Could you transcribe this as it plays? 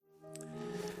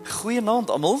Goeienaand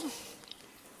almal.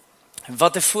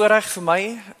 Wat 'n voorreg vir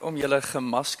my om julle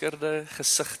gemaskerde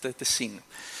gesigte te sien.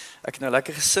 Ek het nou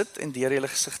lekker gesit en deur julle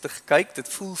gesigte gekyk. Dit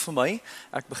voel vir my,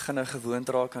 ek begin nou gewoond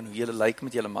raak aan hoe julle lyk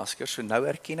met julle maskers. So nou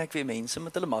herken ek weer mense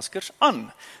met hulle maskers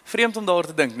aan. Vreemd om daar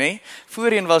te dink, né?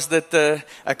 Voorheen was dit,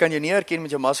 ek kan jou nie herken met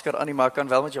jou masker aan nie, maar ek kan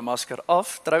wel met jou masker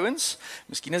af, trouwens.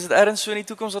 Miskien is dit ergens so in die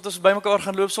toekoms dat ons bymekaar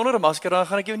gaan loop sonder 'n masker, dan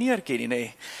gaan ek jou nie herken nie,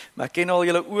 né? Maar ek ken al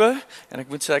julle oë en ek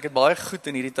moet sê ek het baie goed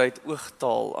in hierdie tyd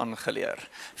oogtaal aangeleer.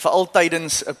 Veral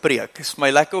tydens 'n preek. Is my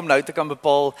lekker om nou te kan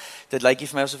bepaal, dit lyk nie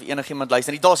vir my asof enigiemand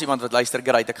luister nie. Daar's iemand wat luister,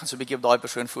 great, ek gaan so 'n bietjie op daai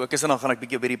persoon fokus en dan gaan ek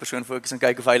bietjie op hierdie persoon fokus en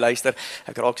kyk of hy luister.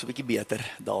 Ek raak so 'n bietjie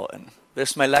beter daarin.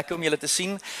 Dis my lekker om julle te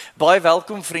sien. Baie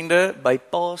welkom vriende by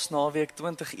Paasnaweek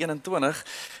 2021.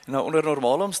 Nou onder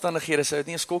normale omstandighede sou dit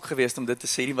nie 'n skok geweest om dit te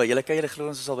sê nie, maar julle kan julle glo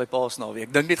ons is al by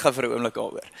Paasnaweek. Dink net gou vir 'n oomblik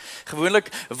daaroor. Gewoonlik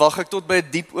wag ek tot by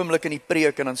 'n diep oomblik in die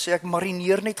preek en dan sê ek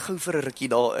marineer net gou vir 'n rukkie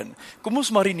daarin. Kom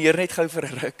ons marineer net gou vir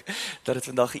 'n ruk dat dit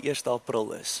vandag die 1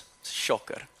 April is.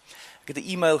 Shocker. Ek het 'n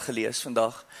e-mail gelees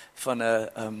vandag van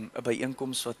 'n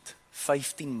byeenkoms wat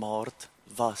 15 Maart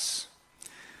was.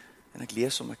 En ek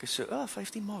lees hom, ek is so,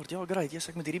 15 Maart, ja, great, yes,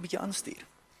 ek moet hierdie bietjie aanstuur.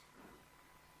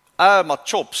 Maar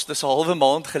chops, dis 'n halwe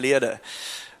maand gelede.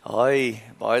 Hi,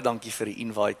 baie dankie vir die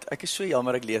invite. Ek is so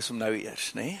jammer ek lees hom nou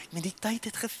eers, né? Ek meen die tyd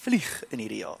het gevlieg in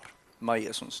hierdie jaar. Mei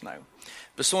is ons nou.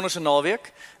 Besonderse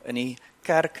naweek in die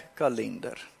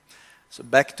kerkkalender. So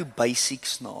back to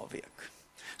basics naweek.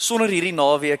 Sonder hierdie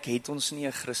naweek het ons nie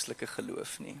 'n Christelike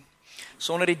geloof nie.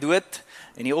 Sonder die dood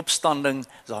en die opstanding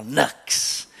is daar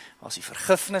niks. Daar's nie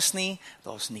vergifnis nie,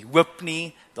 daar's nie hoop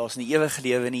nie, daar's nie ewige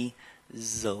lewe nie.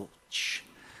 Zilch.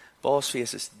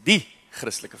 Paasfees is die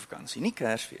Christelike vakansie, nie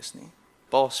Kersfees nie.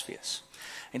 Paasfees.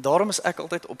 En daarom is ek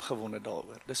altyd opgewonde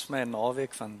daaroor. Dis vir my 'n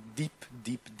naweek van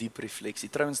diep refleksie.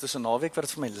 Trouwens, dis 'n naweek wat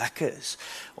dit vir my lekker is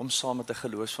om saam met 'n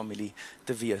geloofsfamilie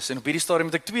te wees. En op hierdie stadium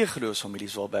het ek 2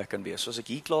 geloofsfamilies waarby ek kan wees. So as ek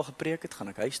hier klaar gepreek het, gaan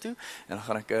ek huis toe en dan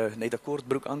gaan ek net 'n kort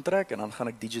broek aantrek en dan gaan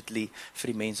ek digitally vir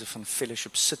die mense van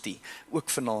Fellowship City ook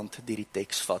vanaand die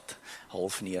teks vat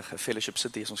 8:30. Fellowship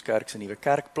City is ons kerk se nuwe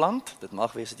kerkplant. Dit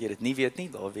mag wees dat jy dit nie weet nie,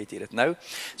 daar weet jy dit nou.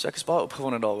 So ek is baie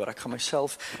opgewonde daaroor. Ek gaan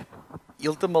myself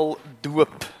heeltemal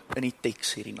doop in die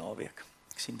teks hierdie naweek.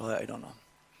 Ek sien baie uit daarna.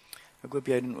 Ek hoop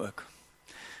jy doen ook.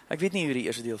 Ek weet nie hoe die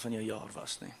eerste deel van jou jaar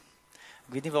was nie.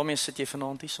 Ek weet nie waarmee sit jy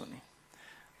vanaand hierson nie.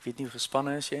 Ek weet nie hoe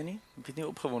gespanne is jy nie. Ek weet nie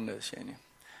hoe opgewonde is jy nie.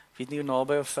 Ek weet nie hoe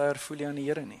naby of ver voel jy aan die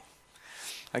Here nie.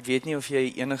 Ek weet nie of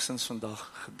jy enigstens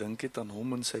vandag gedink het aan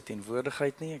hom en sy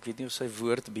teenwoordigheid nie. Ek weet nie of sy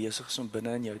woord besig is om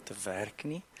binne in jou te werk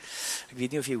nie. Ek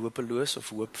weet nie of jy hopeloos of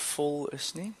hoopvol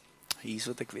is nie. Hier is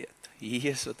wat ek weet. Hier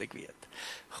is wat ek weet.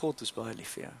 God is baie lief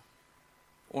vir jou.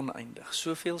 Oneindig.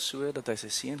 Soveel so dat hy sy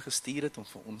seun gestuur het om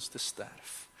vir ons te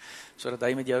sterf. Sodat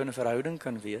hy met jou in 'n verhouding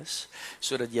kan wees,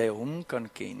 sodat jy hom kan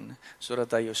ken,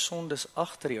 sodat hy jou sondes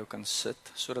agter jou kan sit,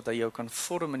 sodat hy jou kan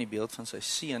vorm in die beeld van sy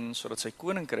seun, sodat sy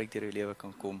koninkryk deur jou lewe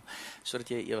kan kom, sodat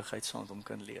jy ewigheid saam met hom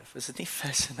kan leef. Is dit nie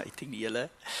fascinating, julle?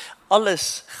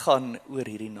 Alles gaan oor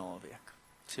hierdie naweek.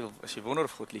 As jy wonder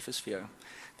of God lief is vir jou,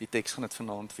 die teks gaan dit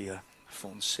vanaand weer vir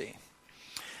ons sê.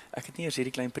 Ek het nie eers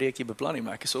hierdie klein preekie beplan nie,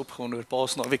 maar ek is opgewonde oor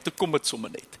Paasnaweek, toe kom dit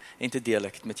sommer net en te deel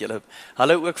ek dit met julle.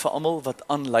 Hallo ook vir almal wat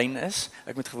aanlyn is.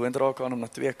 Ek moet gewoond raak aan om na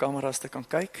 2 kameras te kan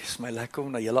kyk. Is my lekker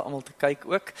om na julle almal te kyk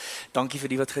ook. Dankie vir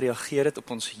die wat gereageer het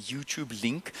op ons YouTube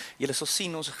link. Julle sal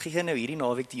sien ons gee nou hierdie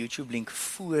naweek die YouTube link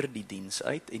voor die diens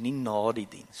uit en nie na die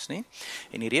diens, né?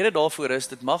 En die rede daarvoor is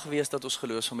dit mag wees dat ons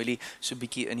geloofsfamilie so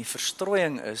bietjie in die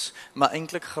verstrooiing is, maar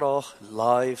eintlik graag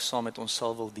live saam met ons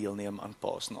sal wil deelneem aan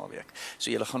Paasnaweek.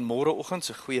 So julle gaan môreoggend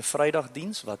se goeie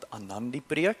Vrydagdiens wat Anandi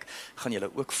preek, gaan julle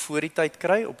ook voor die tyd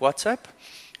kry op WhatsApp.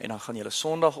 En dan gaan julle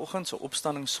Sondagoggend se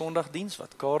opstanding Sondagdiens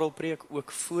wat Karel preek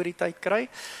ook voor die tyd kry.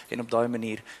 En op daai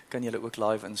manier kan julle ook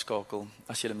live inskakel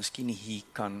as julle miskien nie hier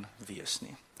kan wees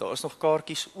nie. Daar is nog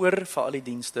kaartjies oor vir al die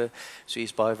dienste, so jy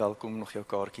is baie welkom om nog jou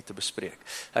kaartjie te bespreek.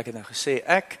 Ek het nou gesê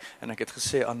en ek het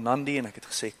gesê Anandi en ek het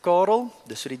gesê Karel,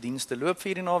 dis hoe die dienste loop vir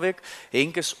hierdie naweek.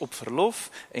 Henk is op verlof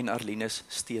en Arlene is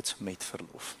steeds met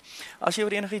verlof. As jy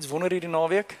oor enigiets wonder hierdie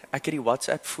naweek, ek het die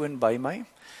WhatsApp foon by my.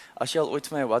 As jy al ooit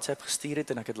vir my 'n WhatsApp gestuur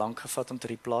het en ek het lank gevat om te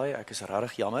reply, ek is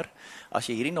regtig jammer. As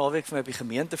jy hierdie naweek vir my op die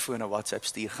gemeentefoon 'n WhatsApp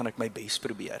stuur, gaan ek my bes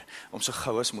probeer om so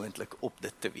gou as moontlik op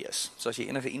dit te wees. So as jy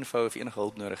enige info of enige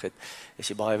hulp nodig het, is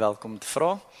jy baie welkom om te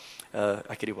vra.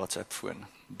 Ek het die WhatsApp foon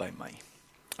by my.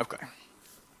 OK.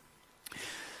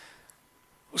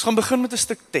 Ons gaan begin met 'n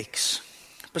stuk teks.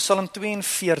 Psalm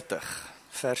 42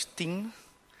 vers 10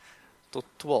 tot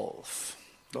 12.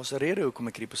 Daar's 'n rede hoekom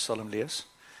ek hierdie Psalm lees.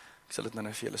 Ek sal dit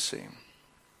nou vir julle sê.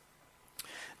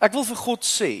 Ek wil vir God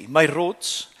sê, my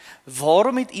rots,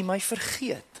 waarom het U my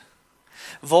vergeet?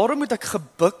 Waarom moet ek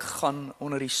gebuk gaan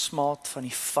onder die smaad van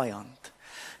die vyand?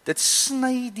 Dit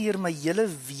sny deur my hele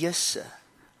wese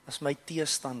as my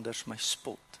teestanders my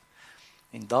spot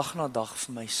en dag na dag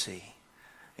vir my sê,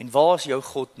 en waar is jou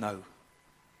God nou?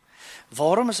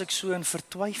 Waarom is ek so in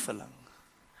vertwyfeling?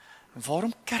 En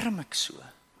waarom kerm ek so?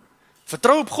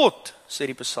 Vertrou op God, sê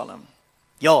die Psalm.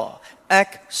 Ja,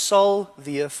 ek sal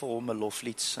weer vir hom 'n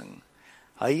loflied sing.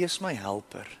 Hy is my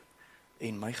helper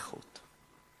en my God.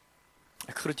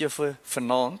 Ek groet jou vir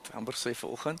vanaand, amper sê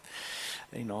vanoggend,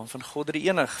 in die naam van God die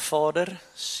Enig, Vader,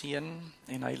 Seun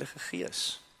en Heilige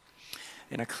Gees.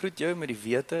 En ek groet jou met die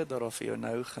wete dat daar vir jou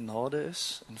nou genade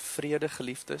is en vrede,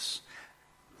 geliefdes,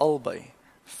 albei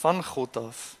van God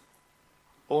af,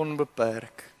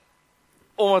 onbeperk,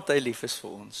 omdat hy lief is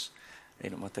vir ons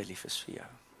en omdat hy lief is vir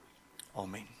jou.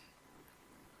 Amen.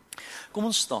 Kom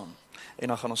ons staan en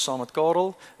dan gaan ons saam met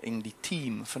Karel en die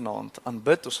team vanaand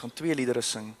aanbid. Ons gaan 2 liedere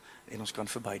sing en ons kan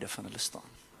vir beide van hulle staan.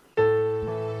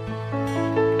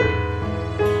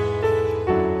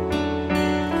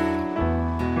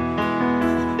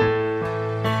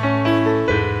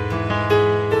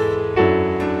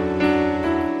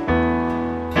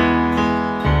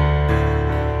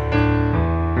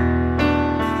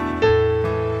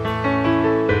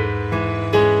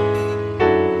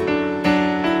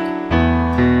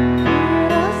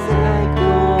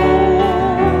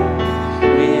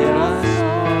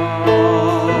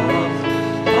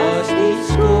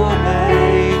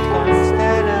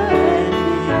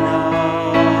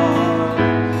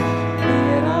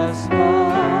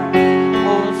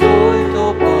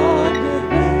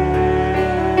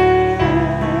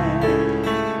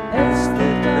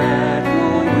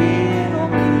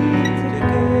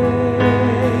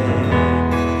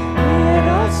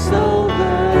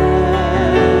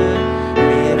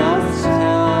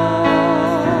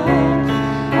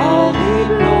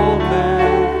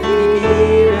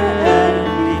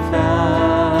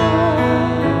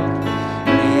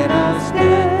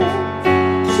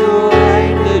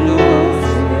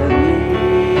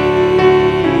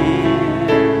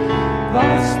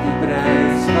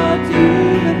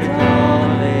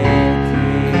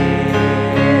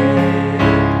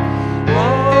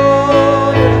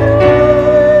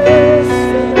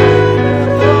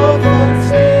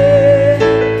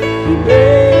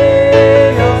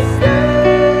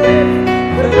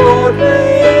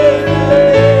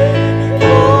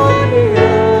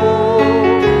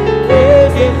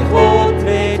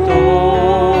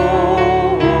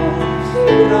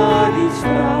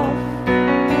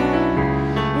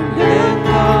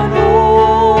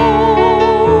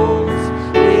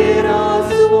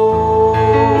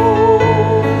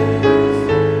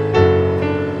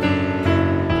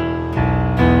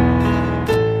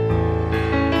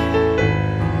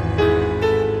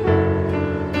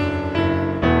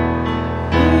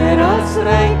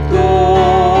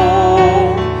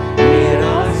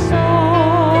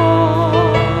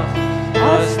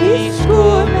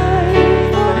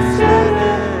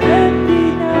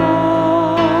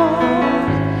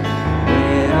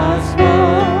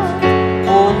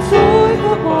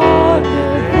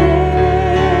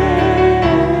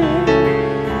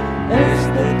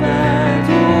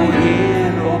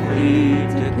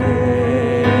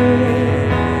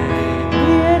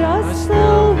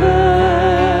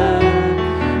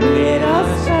 Meer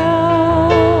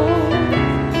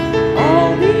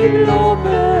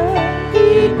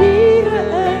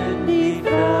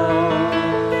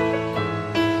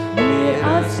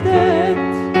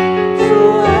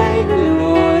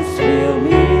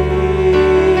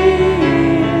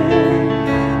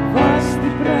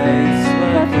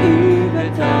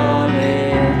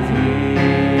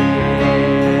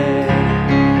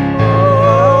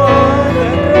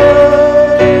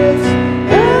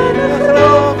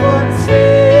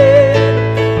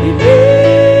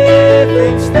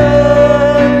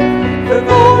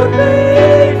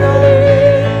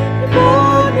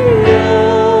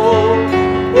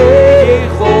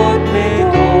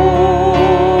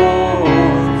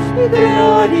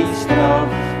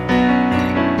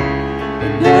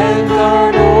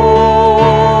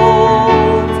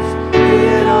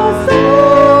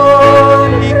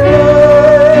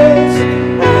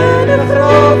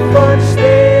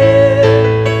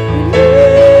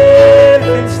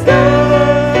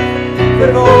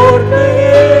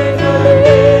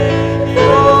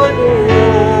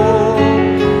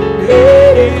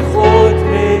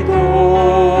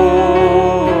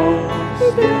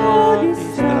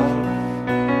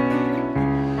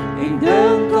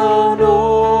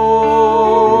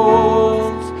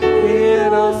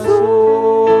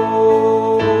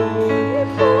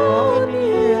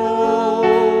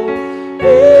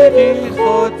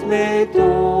met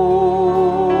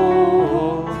ons,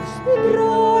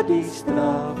 bedra die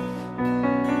straf,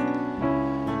 en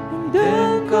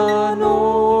dink aan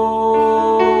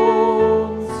ons,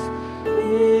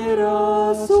 meer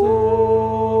as ooit.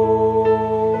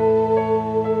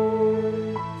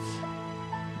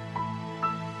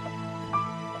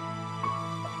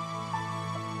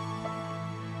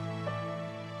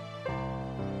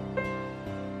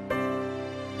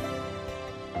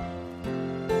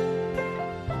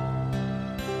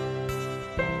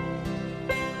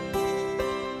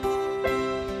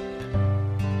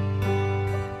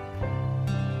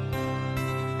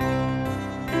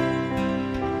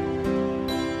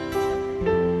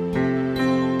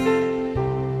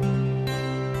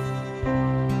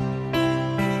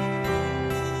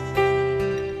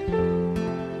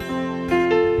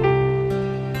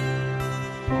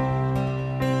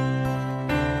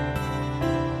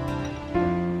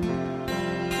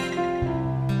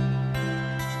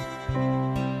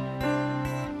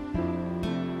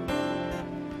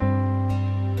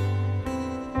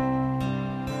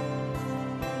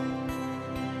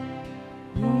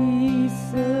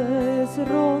 Jesus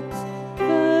rots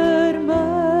vir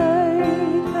my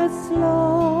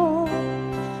geslaan,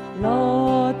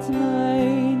 laat my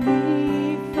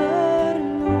nie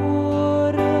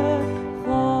verlore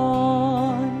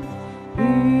gaan. U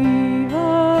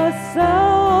was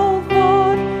self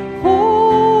wat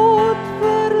God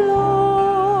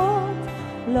verlaat,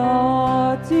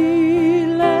 laat u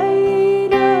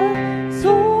lyde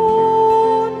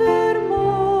sonder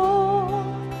maat,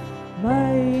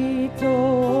 my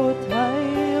tot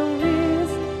heil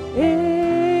wees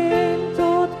en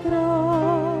tot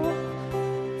krag,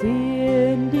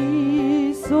 teen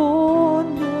die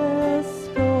sonde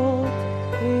skuld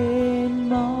en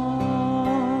maag.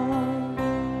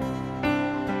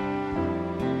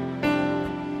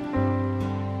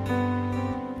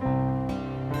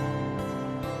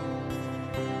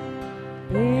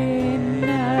 En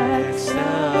ek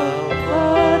self,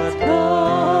 wat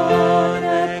kan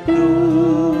ek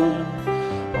doen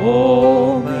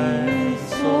om my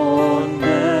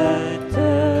sonde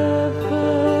te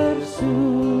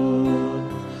versoen?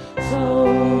 Sou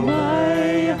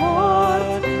my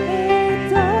hart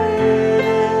met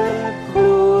ywer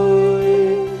gloei,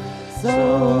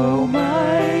 sou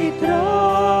my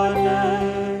trane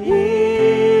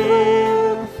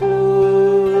ewig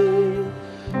vloei,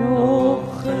 nog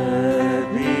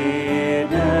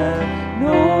gebede,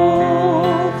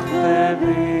 nog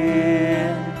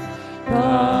gebed,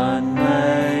 kan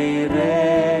my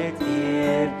red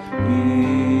eer U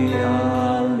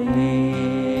alleen.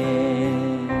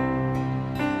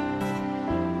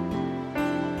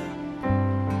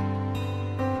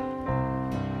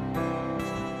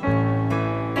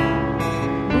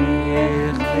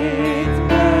 Leeg met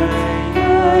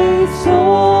my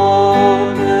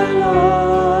sonder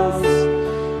las,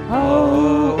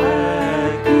 hou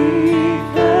ek U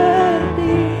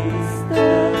verdienste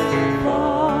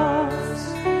vas.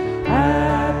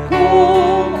 Ek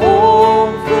kom om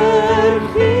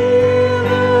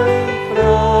vergewing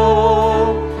vra,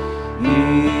 U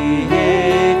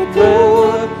het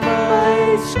tot my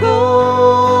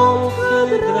skuld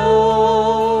gedra.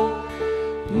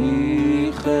 U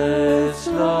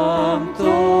geslaan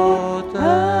tot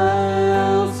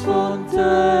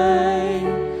heilsfontein,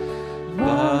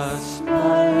 was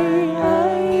my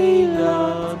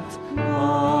eiland,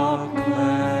 maak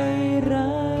my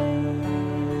rein.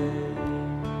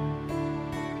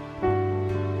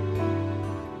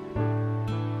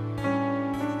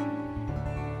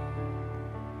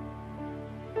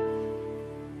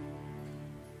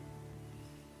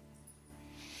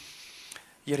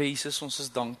 Here Jesus, ons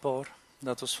is dankbaar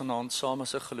dat ons vanaand saam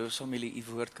as 'n geloofsfamilie U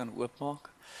woord kan oopmaak.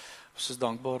 Ons is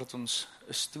dankbaar dat ons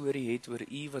 'n storie het oor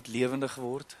U wat lewendig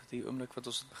word, die oomblik wat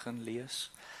ons dit begin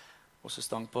lees. Ons is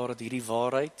dankbaar dat hierdie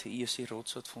waarheid, U is die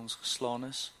rots wat vir ons geslaan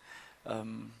is,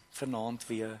 vanaand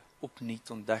weer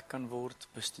opnuut ontdek kan word,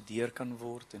 bestudeer kan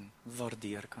word en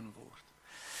waardeer kan word.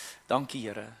 Dankie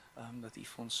Here, dat U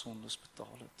vir ons sondes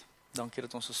betaal het. Dankie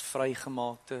dat ons as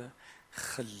vrygemaakte,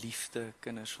 geliefde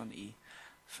kinders van U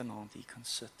vanaand hier kan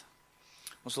sit.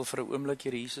 Ons wil vir 'n oomblik,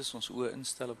 Here Jesus, ons oë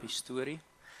instel op die storie.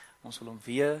 Ons wil hom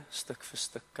weer stuk vir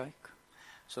stuk kyk,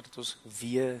 sodat ons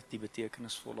weer die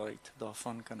betekenisvolheid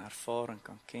daarvan kan ervaar en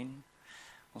kan ken.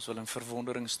 Ons wil in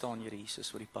verwondering staan, Here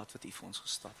Jesus, oor die pad wat U vir ons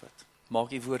gestap het.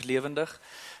 Maak U woord lewendig,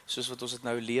 soos wat ons dit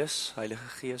nou lees. Heilige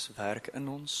Gees, werk in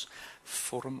ons,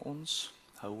 vorm ons,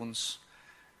 hou ons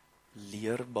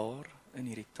leerbaar in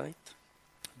hierdie tyd.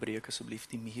 Breek asseblief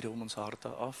die mure om ons harte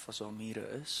af, as daar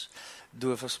mure is.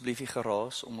 Doof asseblief die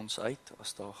geraas om ons uit,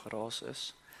 as daar geraas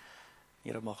is.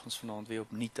 Here, mag ons vanaand weer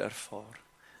opnuut ervaar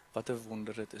wat 'n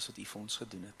wonder dit is wat U vir ons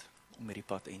gedoen het om hierdie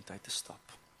pad eindtyd te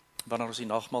stap. Wanneer ons die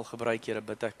nagmaal gebruik, Here,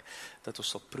 bid ek dat ons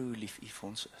sal proe hoe lief U vir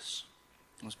ons is.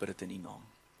 Ons bid dit in U naam.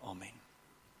 Amen.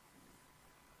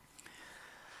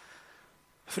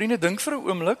 Vriende, dink vir 'n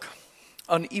oomblik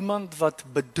aan iemand wat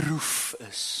bedroef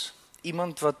is,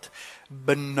 iemand wat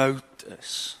benoud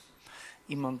is,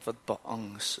 iemand wat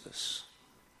beangs is.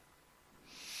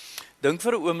 Dink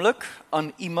vir 'n oomblik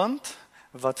aan iemand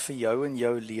wat vir jou in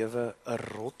jou lewe 'n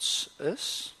rots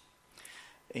is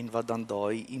en wat dan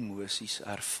daai emosies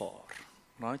ervaar.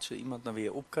 Right, so iemand na wie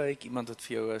jy opkyk, iemand wat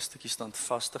vir jou 'n stukkie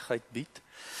standvastigheid bied.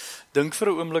 Dink vir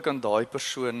 'n oomblik aan daai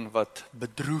persoon wat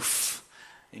bedroef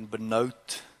en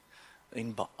benoud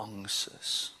en beangs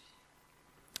is.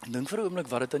 En dink vir 'n oomblik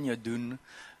wat dit aan jou doen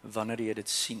wanneer jy dit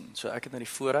sien. So ek het nou die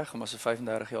voorreg om as 'n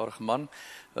 35-jarige man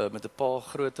met 'n pa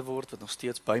groot te word wat nog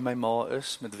steeds by my ma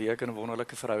is, met wie ek in 'n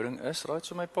wonderlike verhouding is. Right,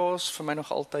 so my pa is vir my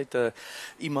nog altyd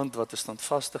iemand wat 'n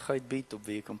standvastigheid bied, op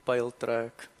wie ek kan pyl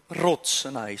trek. Rots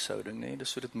in 'n huishouding, nee,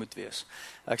 dis hoe dit moet wees.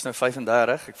 Ek's nou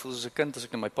 35, ek voel soos 'n kind as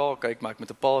ek na my pa kyk, maar ek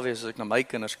moet 'n pa wees as ek na my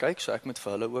kinders kyk, so ek moet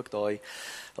vir hulle ook daai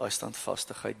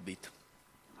standvastigheid bied.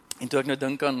 En toe ek nou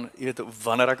dink aan, jy weet,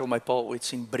 wanneer ek al my pa ooit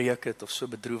sien breek het of so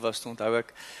bedroef was, toe onthou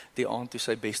ek die aand toe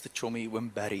sy beste chommy oom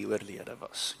Barry oorlede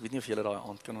was. Ek weet nie of julle daai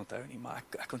aand kan onthou nie, maar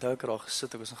ek onthou ek het daar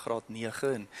gesit, ek was in graad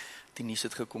 9 en die nuus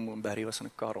het gekom, oom Barry was in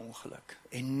 'n karongeluk.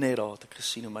 En net daar het ek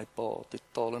gesien hoe my pa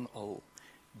totaal en al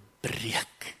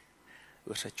breek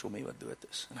oor sy chommy wat dood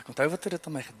is. En ek onthou wat het dit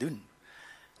aan my gedoen.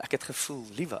 Ek het gevoel,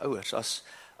 liewe ouers,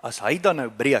 as hy dan nou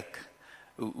breek,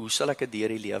 hoe sal ek dit deur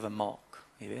die lewe maak?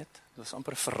 Jy weet, dit was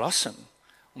amper 'n verrassing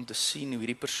om te sien hoe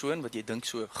hierdie persoon wat jy dink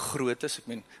so groot is, ek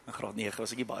meen, in graad 9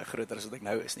 was ek nie baie groter as wat ek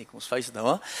nou is nie, kom ons face dit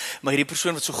nou maar hierdie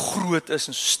persoon wat so groot is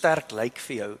en so sterk lyk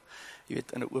vir jou, jy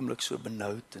weet, in 'n oomblik so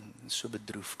benoud en so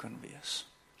bedroef kan wees.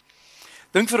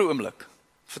 Dink vir 'n oomblik,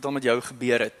 wat al met jou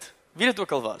gebeur het, wie dit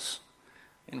ook al was,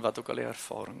 en wat ook al die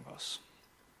ervaring was.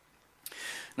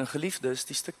 Nou geliefdes,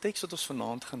 die stuk teks wat ons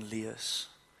vanaand gaan lees,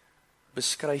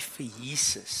 beskryf vir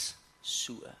Jesus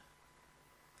so.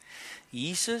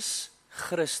 Jesus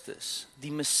Christus,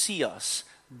 die Messias,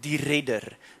 die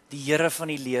Redder, die Here van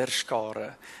die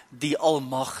leerskare, die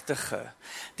Almagtige,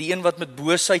 die een wat met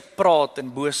boosheid praat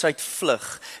en boosheid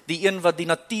vlug, die een wat die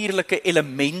natuurlike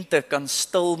elemente kan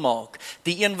stilmaak,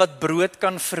 die een wat brood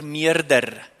kan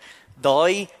vermeerder,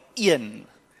 daai een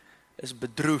is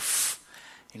bedroef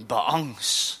en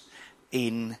beangs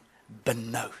en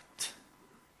benoud.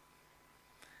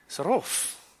 Dis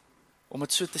rof om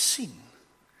dit so te sien.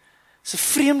 Dis 'n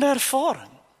vreemde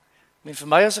ervaring. Ek meen vir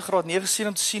my as 'n graad 9 sien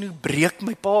om te sien hoe breek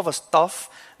my pa was taaf.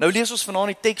 Nou lees ons vanaand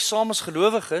die teks saam as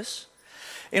gelowiges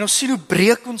en ons sien hoe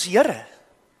breek ons Here.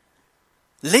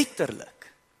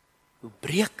 Letterlik. Hoe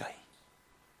breek hy?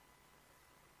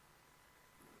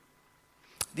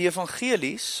 Die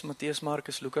evangelies, Matteus,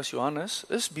 Markus, Lukas, Johannes,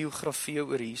 is biografieë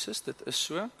oor Jesus, dit is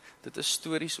so. Dit is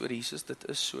stories oor Jesus, dit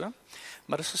is so.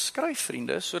 Maar dit is geskryf,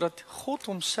 vriende, sodat God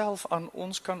homself aan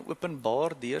ons kan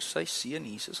openbaar deur sy seun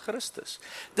Jesus Christus.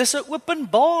 Dis 'n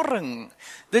openbaring.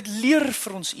 Dit leer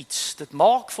vir ons iets, dit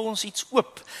maak vir ons iets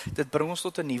oop. Dit bring ons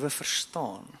tot 'n nuwe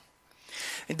verstaan.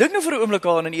 En dink nou vir 'n oomblik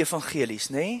aan in die evangelies,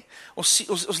 nê?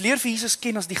 Ons leer vir Jesus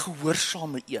ken as die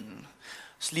gehoorsame een.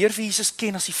 Ons leer vir Jesus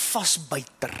ken as die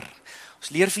vasbyter. Ons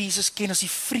leer vir Jesus ken as die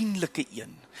vriendelike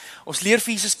een. Ons leer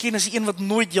vir Jesus ken as die een wat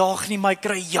nooit jaag nie, maar hy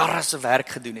kry jare se werk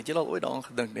gedoen. Het julle al ooit daaraan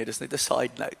gedink? Nee, dis net 'n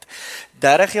side note.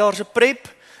 30 jaar se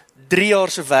prep, 3 jaar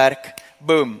se werk,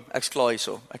 boom, ek's klaar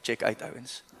hierso. Ek check uit,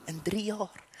 ouens. In 3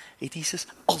 jaar het Jesus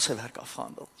al sy werk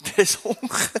afgehandel. Dis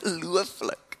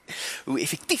ongelooflik hoe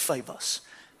effektief hy was.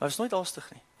 Maar is nooit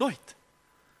haastig nie. Nooit.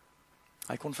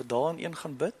 Hy kon vir dae in een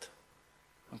gaan bid,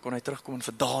 dan kon hy terugkom en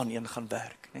vir dae in een gaan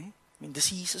werk, né? Dis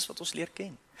die Jesus wat ons leer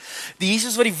ken. Die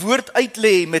Jesus wat die woord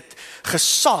uitlê met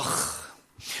gesag.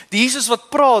 Die Jesus wat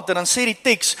praat en dan sê die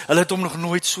teks, hulle het hom nog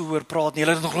nooit so hoor praat nie,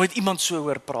 hulle het nog nooit iemand so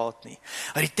hoor praat nie.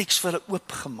 Hy het die teks vir hulle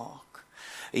oopgemaak.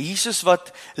 'n Jesus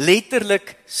wat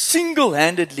letterlik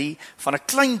single-handedly van 'n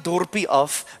klein dorpie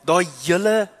af daai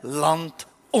hele land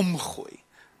omgooi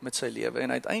met sy lewe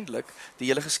en uiteindelik die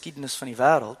hele geskiedenis van die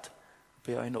wêreld op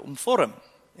die einde omvorm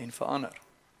en verander.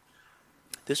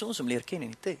 Dis ons om leer ken in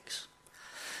die teks.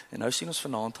 En nou sien ons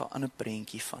vanaand 'n ander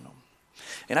prentjie van hom.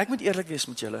 En ek moet eerlik wees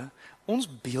met julle, ons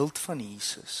beeld van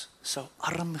Jesus sou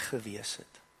arm gewees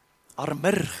het,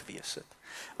 armer gewees het,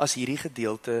 as hierdie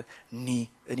gedeelte nie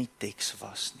in die teks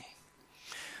was nie.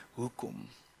 Hoekom?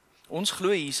 Ons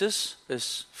glo Jesus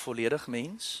is volledig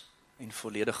mens en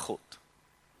volledig God.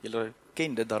 Julle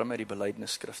ken dit daarmee uit die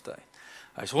belydenisskrifte uit.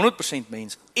 Hy is 100%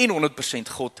 mens en 100%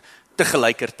 God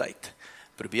tegelykertyd.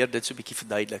 Probeer dit so 'n bietjie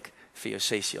verduidelik vir jou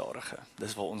 6-jarige.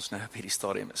 Dis waar ons nou op hierdie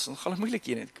stadium is. Ons gaan moeilik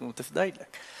hier net om te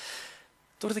verduidelik.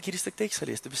 Totdat ek hierdie stuk teks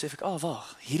gelees, toe besef ek,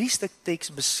 wag, hierdie stuk teks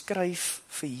beskryf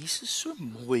vir Jesus so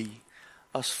mooi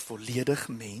as volledig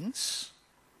mens.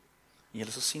 En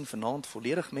julle sal sien vanaand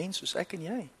volledig mens soos ek en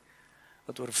jy,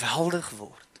 wat oorweldig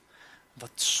word,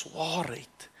 wat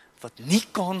swaarheid, wat nie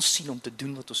kan sien om te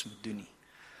doen wat ons moet doen nie.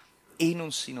 En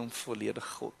ons sien hom volledig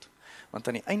God. Want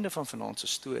aan die einde van vanaand se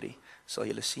storie sal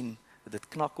julle sien dat dit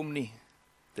knak hom nie.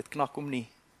 Dit knak hom nie.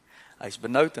 Hy's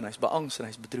benoud en hy's beangs en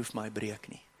hy's bedroef, maar hy breek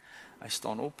nie. Hy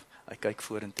staan op, hy kyk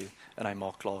vorentoe en hy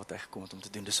maak klaar wat hy gekom het om te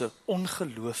doen. Dis 'n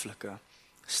ongelooflike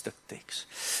stuk teks.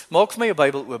 Maak vir my jou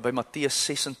Bybel oop by Matteus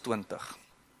 26.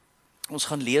 Ons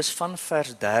gaan lees van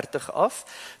vers 30 af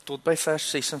tot by vers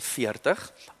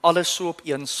 46, alles so op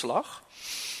een slag.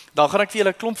 Dan gaan ek vir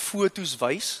julle 'n klomp foto's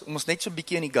wys om ons net so 'n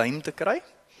bietjie in die game te kry.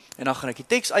 En dan gaan ek die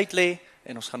teks uitlê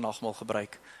en ons gaan nagmaal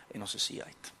gebruik en ons is hier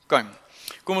uit.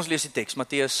 Kom ons lees die teks,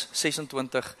 Matteus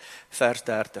 26 vers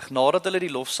 30. Nadat hulle die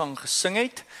lofsang gesing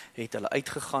het, het hulle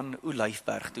uitgegaan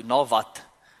Olyfberg toe. Na wat?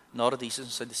 Nadat Jesus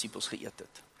en sy disippels geëet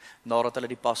het. Nadat hulle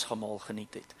die pasgamaal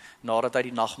geniet het. Nadat hy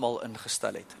die nagmaal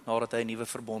ingestel het. Nadat hy 'n nuwe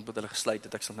verbond met hulle gesluit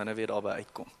het. Ek sal nou weer daarby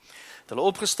uitkom. Het hulle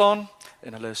opgestaan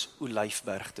en hulle is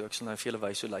Olyfberg toe. Ek sal nou vir julle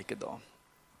wys hoe lyk dit daar.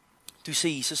 Toe sê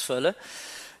Jesus vir hulle: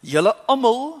 "Julle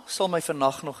almal sal my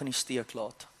vannag nog in die steek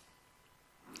laat."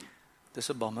 Dis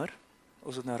 'n bammer.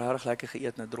 Ons het nou regtig lekker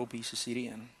geëet, nou drop Jesus hierdie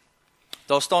in.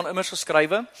 Daar staan immers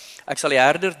geskrywe: "Ek sal die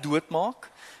herder doodmaak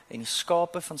en die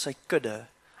skape van sy kudde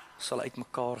sal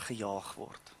uitmekaar gejaag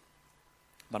word.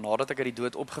 Maar nadat ek uit die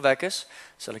dood opgewek is,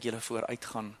 sal ek julle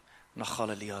vooruitgaan na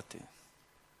Galilea toe."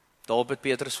 Daarop het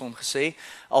Petrus vir hom gesê: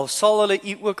 "Al sal hulle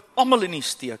u ook almal in die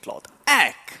steek laat,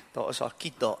 daar is haar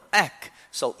kiet daar, ek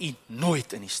sal u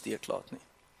nooit in die steek laat nie."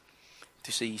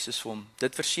 Toe sê Jesus vir hom: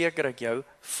 "Dit verseker ek jou,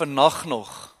 vannag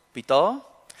nog, Pieter,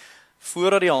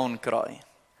 voordat die haan kraai,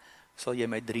 sal jy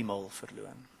my 3 maal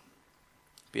verloon."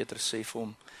 Petrus sê vir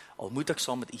hom: "Al moet ek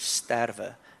saam met u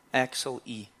sterwe, ek sal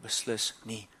u beslis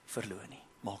nie verloon nie."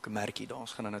 Maak 'n merkie daar,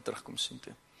 ons gaan nou terugkom sien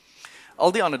toe.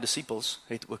 Al die ander disippels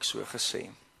het ook so gesê.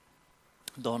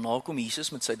 Daarna kom Jesus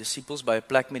met sy disippels by 'n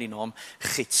plek met die naam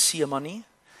Getsemane,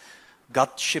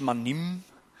 Gatshemanim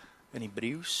in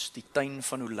Hebreëus, die tuin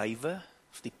van olywe,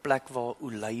 of die plek waar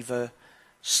olywe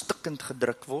stikkend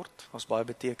gedruk word, was baie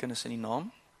betekenis in die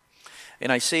naam. En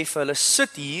hy sê vir hulle: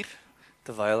 "Sit hier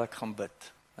terwyl ek gaan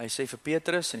bid." Hy sê vir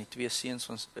Petrus en die 2 seuns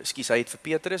van hy het vir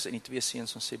Petrus en die 2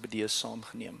 seuns van Zebedeus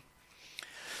saamgeneem.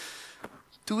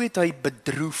 Toe het hy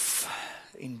bedroef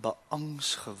en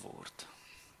beangs geword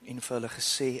en vir hulle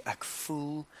gesê: "Ek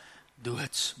voel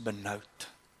doodsbenoud.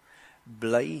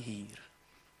 Bly hier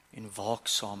en waak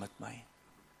saam met my."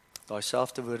 Daai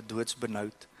selfde woord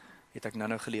doodsbenoud het ek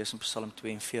nou gelees in Psalm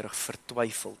 42,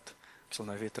 vertwyfeld. Ek sal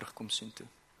nou weer terugkom sien toe.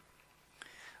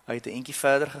 Hy het 'n entjie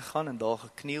verder gegaan en daar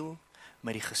gekniel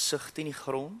met die gesig teen die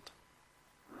grond.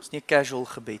 Dit is nie 'n casual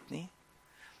gebed nie.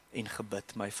 En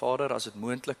gebid: "My Vader, as dit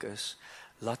moontlik is,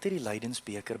 laat hierdie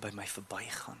lydensbeker by my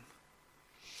verbygaan.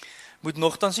 Moet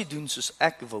nogtans nie doen soos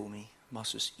ek wil nie, maar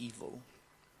soos U wil."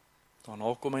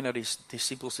 Daarna kom hy na die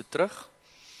disippels toe terug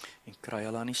en kry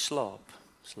hulle aan die slaap.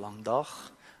 Dis 'n lang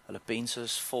dag, hulle pense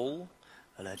is vol,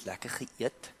 hulle het lekker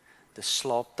geëet, dis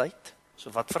slaaptyd.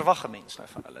 So wat verwag 'n mens nou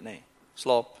van hulle, nê?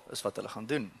 Slaap is wat hulle gaan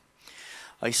doen.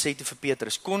 Hy sê toe vir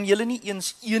Petrus: "Kon julle nie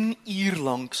eens 1 uur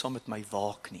lank saam met my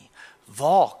waak nie?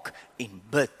 Waak en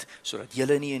bid, sodat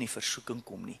julle nie in die versoeking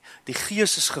kom nie. Die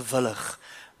gees is gewillig,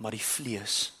 maar die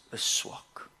vlees is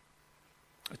swak."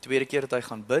 'n tweede keer het hy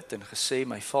gaan bid en gesê: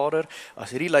 "My Vader,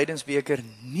 as hierdie lydensbeker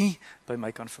nie by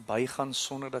my kan verbygaan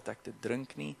sonder dat ek dit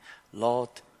drink nie,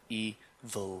 laat U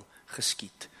wil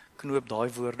geskied." Knoop daai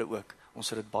woorde ook. Ons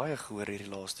het dit baie gehoor hierdie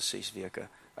laaste 6 weke.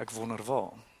 Ek wonder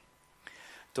waar.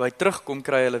 Toe hy terugkom,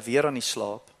 kry hulle weer aan die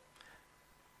slaap,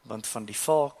 want van die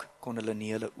vaak kon hulle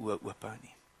nie hulle oë oophou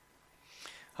nie.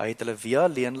 Hy het hulle weer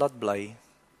alleen laat bly.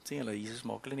 Sien julle, Jesus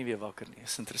maak hulle nie weer wakker nie.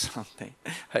 Is interessant, nee.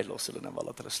 Hy los hulle nou wel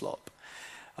dat hulle slaap.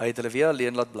 Hy het hulle weer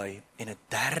alleen laat bly en 'n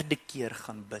 3de keer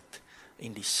gaan bid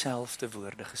en dieselfde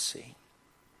woorde gesê.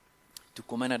 Toe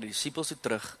kom hy na die disippels toe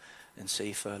terug en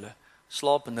sê vir hulle: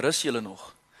 "Slaap en rus julle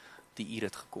nog, die uur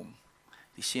het gekom.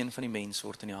 Die seun van die mens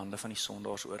word in die hande van die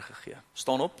sondaars oorgegee.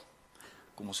 Staan op,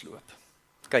 kom ons loop.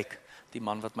 Kyk, die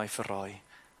man wat my verraai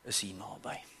is hier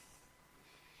naby."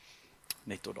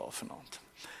 Net tot daar vanaand.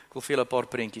 Ek wil vir julle 'n paar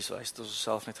prentjies wys, dat ons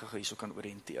self net gou hierso kan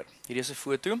oriënteer. Hierdie is 'n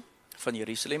foto van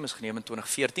Jerusalem, is geneem in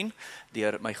 2014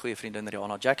 deur my goeie vriendin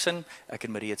Rihanna Jackson. Ek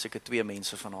en Marie het seker 2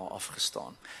 mense van haar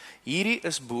afgestaan. Hierdie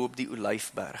is bo op die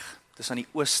Olyfberg. Dis aan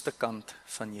die ooste kant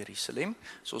van Jerusalem.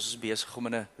 So ons is besig om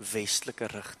in 'n westelike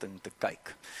rigting te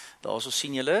kyk. Daarso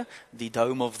sien julle die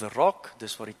Dome of the Rock,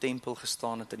 dis waar die tempel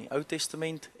gestaan het in die Ou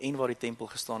Testament en waar die tempel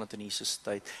gestaan het in Jesus se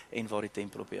tyd en waar die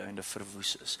tempel op die einde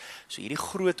verwoes is. So hierdie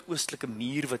groot oostelike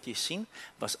muur wat jy sien,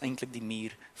 was eintlik die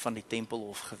muur van die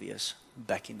tempelhof gewees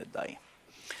back in the day.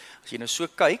 As jy nou so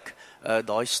kyk,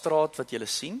 daai straat wat jy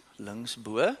sien,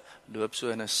 linksbo, loop so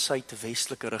in 'n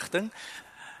suidwestelike rigting.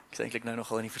 Ek is eintlik nou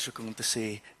nogal in die versoeking om te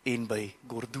sê, en by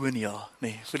Gordonia,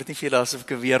 nee, voel dit nie vir julle asof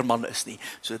ek 'n weerman is nie.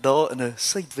 So daar in 'n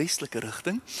suidwestelike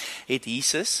rigting, het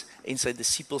Jesus en sy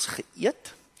disippels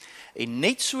geëet, en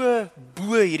net so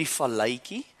bo hierdie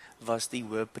valleitjie, was die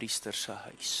hoëpriester se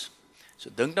huis. So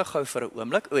dink nou gou vir 'n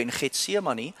oomblik, en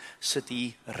Getsemane sit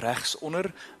hier regs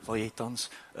onder, waar jy tans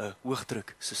 'n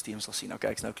hoogdrukstelsel sal sien.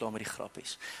 Okay, ek's nou klaar met die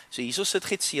grappies. So hierso sit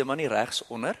Getsemane regs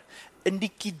onder, in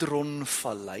die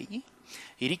Kidron-vallei.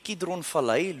 Hierdie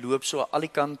Kidron-vallei loop so aan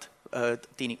die kant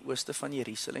teen die ooste van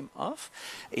Jerusalem af,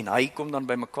 en hy kom dan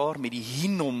bymekaar met die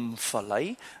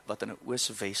Hinnom-vallei, wat in 'n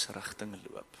oos-wes rigting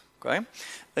loop. Okay?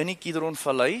 In die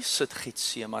Kidron-vallei sit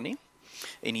Getsemane,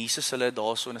 en Jesus hulle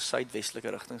daarso in 'n suidwestelike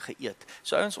rigting geëet.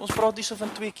 So ouens, ons praat hierso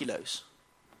van 2 kilos.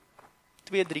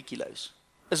 2-3 kilos.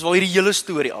 Is waar hierdie hele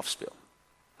storie afspeel.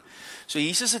 So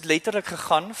Jesus het letterlik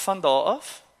gegaan van daar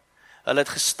af. Hulle het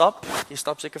gestap. Jy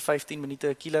stap seker 15 minute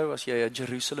 'n kilo as jy 'n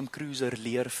Jerusalem Cruiser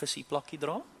leer visie plakkie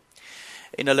dra.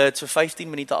 En hulle het so 15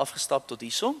 minute afgestap tot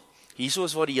hierso. Hierso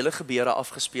is waar die hele gebeure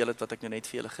afgespeel het wat ek nou net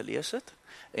vir julle gelees het.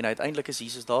 En uiteindelik is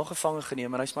Jesus daar gevange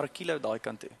geneem en hy's maar 'n kilo daai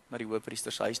kant toe, na die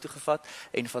hoëpriester se huis toe gevat,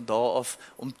 en van daar af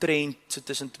omtrent so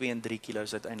tussen 2 en 3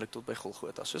 kilos uiteindelik tot by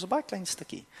Golgotha. So is 'n baie klein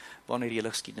stukkie waarna die hele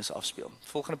geskiedenis afspeel.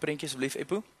 Volgende prentjie asseblief,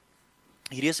 Epo.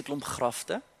 Hierdie is 'n klomp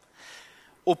grafte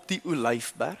op die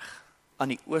Olyfberg aan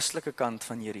die oostelike kant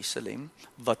van Jerusalem,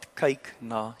 wat kyk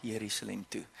na Jerusalem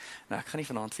toe. Nou, ek gaan nie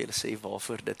vanaand vir julle sê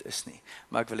waarvoor dit is nie,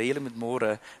 maar ek wil hê julle moet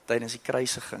môre tydens die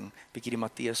kruisiging bietjie die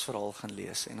Matteus verhaal gaan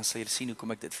lees, en dan sal julle sien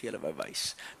hoekom ek dit vir julle wou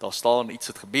wys. Daar staan iets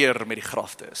wat gebeur met die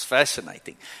grafte, is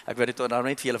fascinating. Ek wil dit nou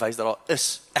net vir julle wys dat daar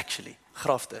is actually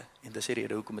grafte, en dis die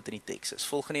rede hoekom dit in die teks is.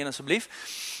 Volgende een asseblief.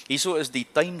 Hierso is die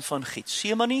tuin van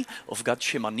Getsemane, of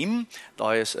Gethsemanim,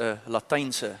 daai is 'n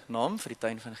Latynse naam vir die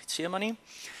tuin van Getsemane.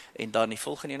 En dan die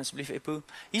volgende een asseblief, Epo.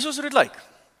 Hier is hoe dit lyk.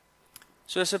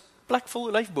 So is 'n plek vol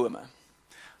olyfbome.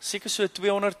 Seker so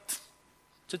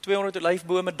 200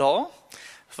 olyfbome daar.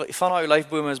 Van daai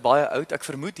olyfbome is baie oud. Ek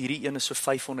vermoed hierdie een is so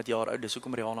 500 jaar oud. Dis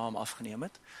hoekom Rihanna hom afgeneem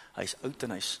het. Hy's oud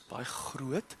en hy's baie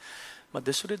groot, maar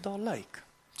dis hoe dit daar lyk.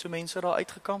 So mense daar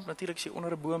uitgekamp, natuurlik as jy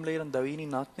onder 'n boom lê, dan dou jy nie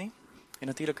nat nie. En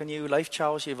natuurlik kan jy jou olyf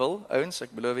chow as jy wil. Ouens, ek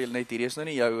beloof julle net, hierdie is nou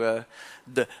nie jou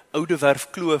de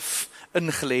Oudewerf kloof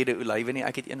ingelede olywe nie.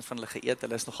 Ek het een van hulle geëet.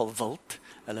 Hulle is nogal wild.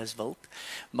 Hulle is wild.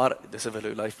 Maar dis 'n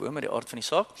wilde olyfboom met die aard van die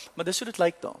saak, maar dis hoe dit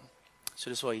lyk daar. So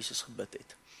dis waar Jesus gebid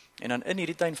het. En dan in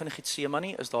hierdie tuin van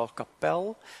Getsemane is daar 'n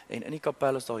kapel, en in die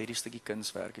kapel is daar hierdie stukkie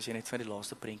kunswerk, as jy net vir die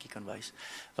laaste prentjie kan wys,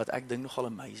 wat ek dink nogal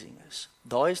amazing is.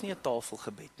 Daai is nie 'n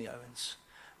tafelgebed nie, ouens.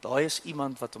 Daai is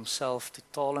iemand wat homself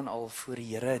totaal en al voor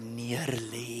die Here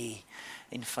neerlê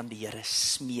en van die Here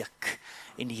smeek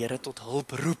en die Here tot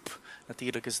hulp roep.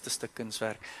 Natuurlik is dit 'n stuk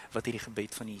kunswerk wat hierdie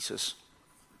gebed van Jesus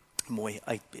mooi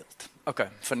uitbeeld. Okay,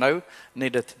 vir nou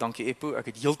net dit. Dankie Epo, ek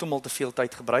het heeltemal te veel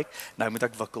tyd gebruik. Nou moet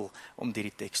ek wikkel om deur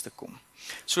die teks te kom.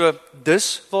 So,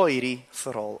 dis waar hierdie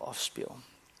verhaal afspeel.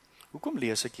 Hoekom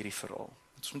lees ek hierdie verhaal?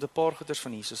 Ons moet 'n paar goeters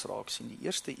van Jesus raak sien. Die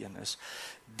eerste een is,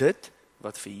 dit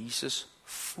wat vir Jesus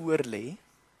voorlê,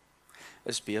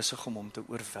 is besig om hom te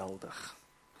oorweldig.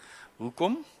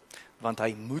 Hoekom? Want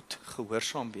hy moet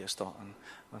gehoorsaam wees daaraan,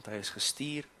 want hy is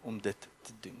gestuur om dit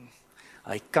te doen.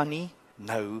 Hy kan nie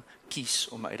nou kies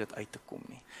om uit dit uit te kom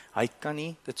nie. Hy kan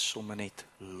nie dit sommer net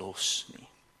los nie.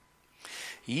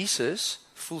 Jesus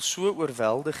voel so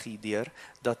oorweldig hierdeur,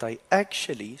 dat hy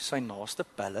actually sy naaste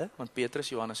pelle, want Petrus,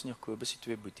 Johannes en Jakobus, die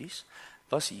 2 boeties,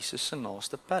 was Jesus se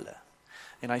naaste pelle.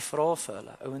 En hy vra vir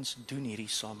hulle, ouens, doen hierdie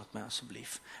saam met my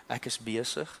asseblief. Ek is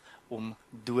besig om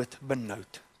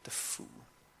doodbenoud te voel.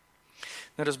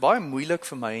 Nou, dit is baie moeilik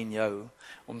vir my en jou,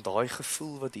 om daai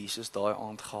gevoel wat Jesus daai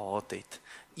aand gehad het,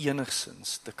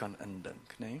 enigsins te kan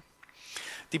indink, nee?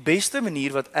 Die beste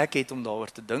manier wat ek het om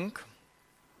daaroor te dink,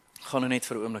 gaan net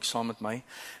vir 'n oomblik saam met my,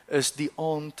 is die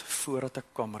aand voordat ek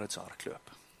Kamerads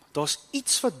hardloop. Daar's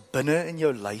iets wat binne in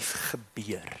jou lyf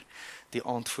gebeur, die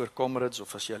aand voor Kamerads,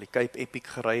 of as jy al die Cape Epic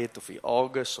gery het, of die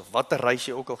Agus, of wat 'n reis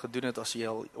jy ook al gedoen het, as jy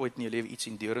al ooit in jou lewe iets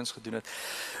endurance gedoen het.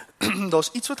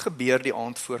 Daar's iets wat gebeur die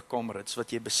aand voor Kamerads,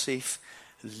 wat jy besef,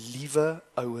 liewe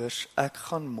ouers, ek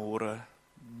gaan môre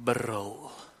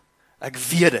brul. Ek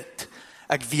weet dit.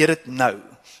 Ek weet dit nou.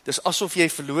 Dis asof jy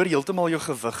verloor heeltemal jou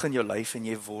gewig in jou lyf en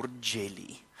jy word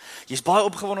jelly. Jy's baie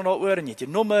opgewonde daaroor en jy het jou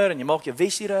nommer en jy maak jou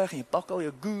wesie reg en jy pak al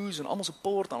jou goos en almal se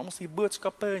port en almal se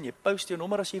boodskappe en jy post jou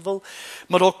nommer as jy wil.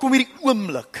 Maar daar kom hierdie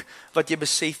oomblik wat jy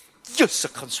besef, "Jesus,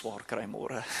 ek gaan swaar kry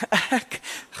môre. Ek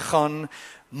gaan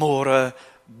môre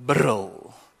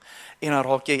brul." En dan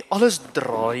raak jy alles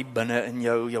draai binne in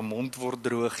jou mond word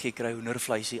droog, jy kry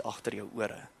hoendervleisie agter jou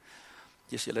ore.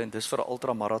 En dis vir 'n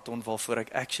ultramarathon waarvoor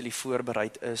ek actually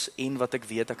voorbereid is en wat ek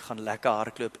weet ek gaan lekker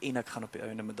hardloop en ek gaan op die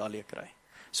einde medalje kry.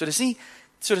 So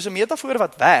dis 'n metafoor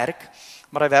wat werk,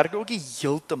 maar hy werk ook nie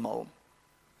heeltemal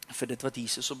vir dit wat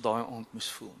Jesus op daai aand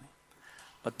moes voel nie.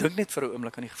 Maar dink net vir 'n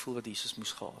oomblik aan die gevoel wat Jesus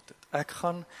moes gehad het. Ek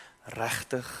gaan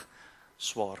regtig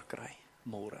swaar kry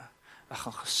môre. Ek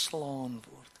gaan geslaan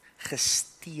word,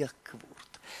 gesteek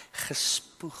word,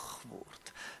 gespoeg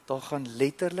word. Daar gaan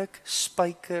letterlik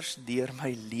spykers deur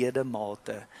my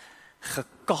ledemate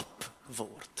gekap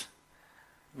word.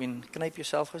 Knyp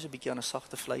jouself gou so 'n bietjie aan 'n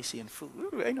sagte vleisie en voel,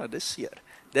 nou dis seer.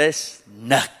 Dis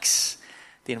niks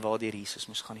teen waar die Jesus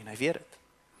moes gaan en hy weet dit.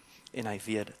 En hy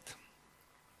weet dit.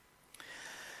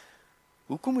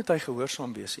 Hoekom moet hy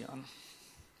gehoorsaam wees hieraan?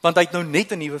 Want hy het nou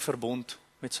net 'n nuwe verbond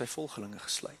met sy volgelinge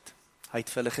gesluit. Hy het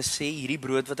vir hulle gesê, hierdie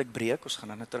brood wat ek breek, ons gaan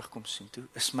dan terugkom sien toe,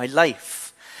 is my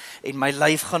lyf. En my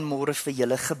lyf gaan môre vir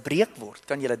julle gebreek word.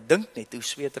 Kan julle dink net hoe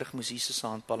sweterig moes Jesus se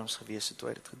handpalms gewees het toe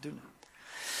hy dit gedoen het?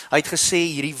 Hy het gesê,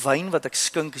 hierdie wyn wat ek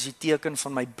skink is die teken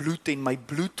van my bloed en my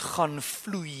bloed gaan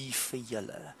vloei vir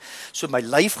julle. So my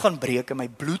lyf gaan breek en my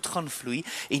bloed gaan vloei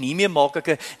en hiermee maak ek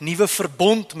 'n nuwe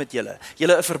verbond met julle.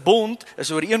 Julle 'n verbond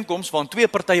is 'n ooreenkoms waarin twee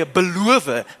partye beloof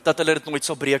dat hulle dit nooit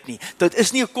sal breek nie. Dit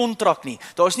is nie 'n kontrak nie.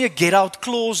 Daar is nie 'n get out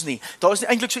clause nie. Daar is nie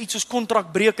eintlik so iets soos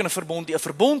kontrakbreek in 'n verbond nie. 'n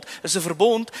verbond is 'n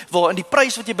verbond waarin die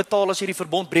prys wat jy betaal as jy die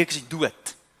verbond breek is die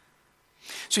dood.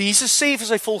 So Jesus sê vir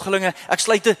sy volgelinge, ek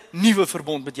sluit 'n nuwe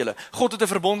verbond met julle. God het 'n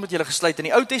verbond met julle gesluit in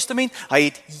die Ou Testament. Hy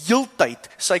het heeltyd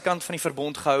sy kant van die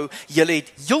verbond gehou. Julle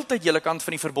het heeltyd julle kant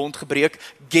van die verbond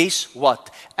gebreek. Guess what?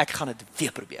 Ek gaan dit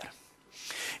weer probeer.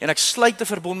 En ek sluit 'n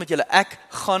verbond met julle. Ek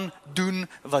gaan doen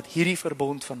wat hierdie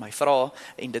verbond van my vra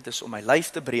en dit is om my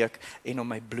lyf te breek en om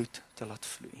my bloed te laat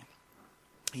vloei.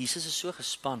 Jesus is so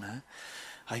gespanne.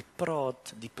 Hy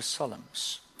praat die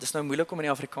psalms. Dit is nou moeilik om in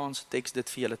die Afrikaanse teks dit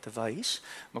vir julle te wys,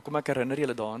 maar kom ek herinner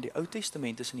julle daaraan, die Ou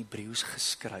Testament is in Hebreëus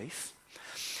geskryf.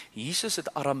 Jesus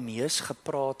het Aramees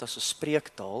gepraat as 'n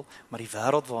spreektaal, maar die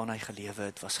wêreld waarin hy gelewe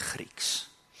het was Grieks.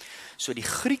 So die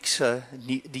Griekse,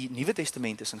 die Nuwe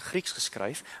Testament is in Grieks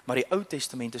geskryf, maar die Ou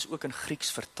Testament is ook in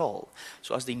Grieks vertaal.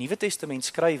 So as die Nuwe Testament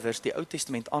skrywers die Ou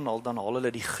Testament aanhaal, dan haal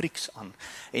hulle die Grieks aan.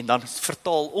 En dan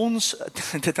vertaal ons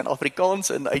dit in Afrikaans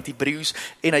en uit Hebreëus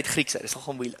en uit Grieks. Dit is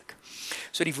nogal moeilik.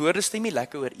 So die woorde stem nie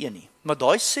lekker ooreen nie. Maar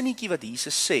daai sinnetjie wat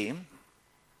Jesus sê,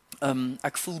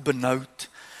 ek voel benoud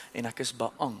en ek is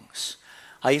beangs.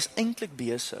 Hy is eintlik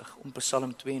besig om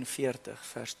Psalm 42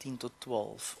 vers 10 tot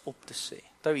 12 op te sê.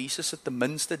 Nou Jesus het ten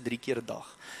minste 3 keer 'n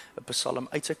dag 'n Psalm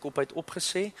uit sy kop uit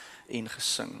opgesê en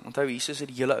gesing. Onthou Jesus het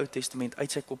die hele Ou Testament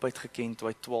uit sy kop uit geken toe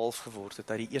hy 12 geword het.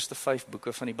 Hy het die eerste 5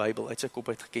 boeke van die Bybel uit sy kop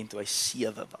uit geken toe hy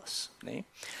 7 was, nê?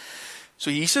 So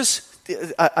Jesus,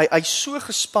 hy so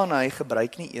gespanne, hy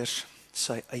gebruik nie eers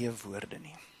sy eie woorde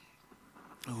nie.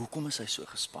 Hoekom is hy so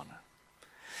gespanne?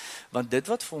 Want dit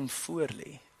wat vir hom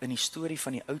voorlê in die storie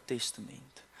van die Ou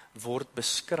Testament word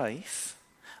beskryf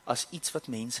as iets wat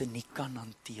mense nie kan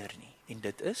hanteer nie. En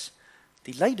dit is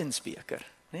die lydensbeker.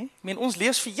 Ons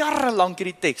lees vir jare lank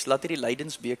hierdie teks, laat hierdie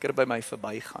lydensbeker by my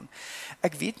verbygaan.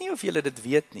 Ek weet nie of julle dit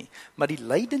weet nie, maar die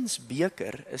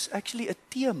lydensbeker is actually 'n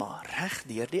tema reg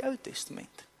deur die Ou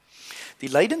Testament. Die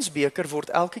lydensbeker word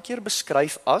elke keer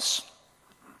beskryf as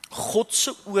God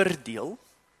se oordeel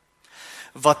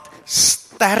wat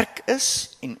sterk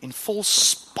is en vol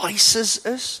spices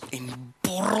is en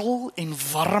borrel en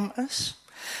warm is.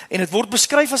 En dit word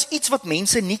beskryf as iets wat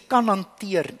mense nie kan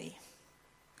hanteer nie.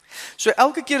 So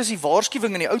elke keer is die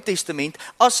waarskuwing in die Ou Testament,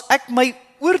 as ek my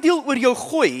oordeel oor jou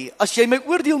gooi, as jy my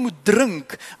oordeel moet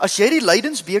drink, as jy die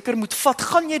lydensbeker moet vat,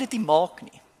 gaan jy dit nie maak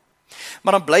nie.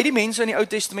 Maar dan bly die mense in die Ou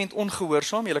Testament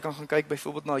ongehoorsaam. Jy kan gaan kyk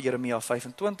byvoorbeeld na Jeremia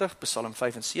 25, Psalm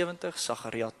 75,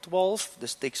 Sagaria 12,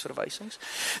 dis teksverwysings.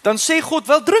 Dan sê God,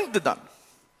 wel drink dit dan.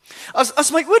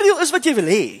 As my oordeel is wat jy wil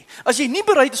hê, as jy nie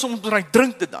bereid is om te drink,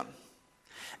 drink dit dan.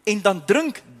 En dan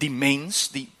drink die mens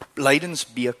die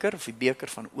lydensbeker of die beker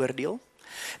van oordeel.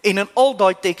 En in al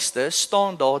daai tekste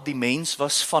staan daar die mens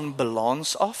was van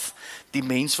balans af, die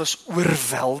mens was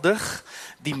oorweldig,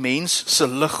 die mens se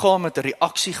liggaam het 'n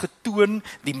reaksie getoon,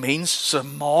 die mens se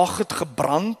maag het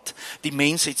gebrand, die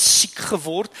mens het siek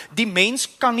geword, die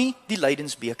mens kan nie die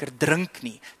lydensbeker drink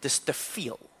nie, dis te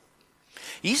veel.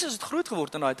 Jesus het groot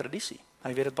geword in daai tradisie.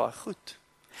 Hy weet dit baie goed.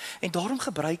 En daarom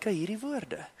gebruik hy hierdie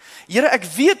woorde. Here, ek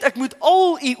weet ek moet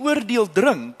al u oordeel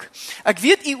drink. Ek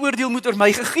weet u oordeel moet oor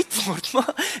my gegiet word,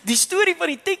 maar die storie van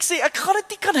die teks sê ek gaan dit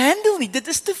nie kan handle nie. Dit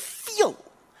is te veel.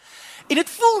 En dit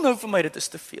voel nou vir my dit is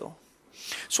te veel.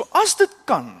 So as dit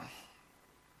kan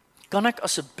ek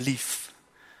asseblief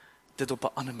dit op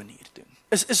 'n ander manier doen?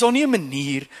 Is daar nie 'n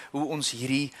manier hoe ons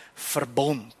hierdie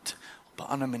verbond op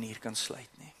 'n ander manier kan sluit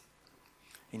nie?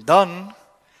 En dan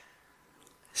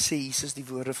sê Jesus die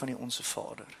woorde van die Onse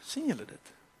Vader. Sien julle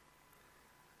dit?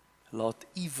 Laat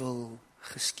u wil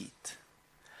geskied.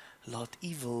 Laat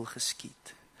u wil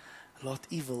geskied. Laat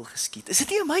u wil geskied. Is dit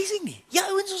nie amazing nie? Ja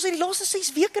ouens, ons het die laaste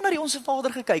 6 weke na die Onse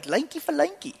Vader gekyk, lyntjie vir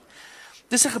lyntjie.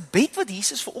 Dis 'n gebed wat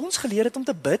Jesus vir ons geleer het om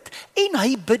te bid, en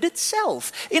hy bid dit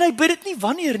self. En hy bid dit nie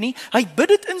wanneer nie, hy bid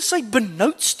dit in sy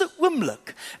benoudste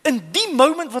oomblik. In die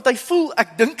moment wat hy voel,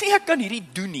 ek dink nie ek kan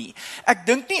hierdie doen nie. Ek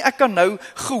dink nie ek kan nou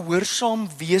gehoorsaam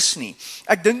wees nie.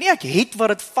 Ek dink nie ek het wat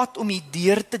dit vat om die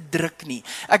deur te druk nie.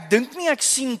 Ek dink nie ek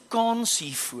sien kans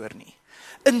hiervoor nie.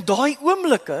 In daai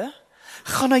oomblikke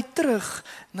gaan hy terug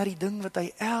na die ding wat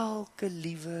hy elke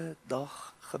liewe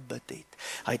dag gebid het.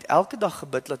 Hy het elke dag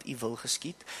gebid dat u wil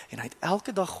geskied, en hy het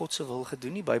elke dag God se wil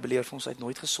gedoen. Die Bybel leer vir ons hy het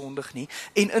nooit gesondig nie,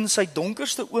 en in sy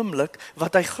donkerste oomblik,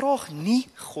 wat hy graag nie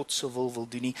God se wil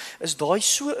doen nie, is daai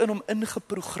so in hom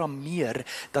ingeprogrammeer,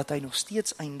 dat hy nog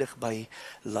steeds eindig by,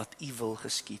 laat u wil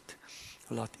geskied,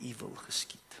 laat u wil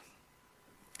geskied.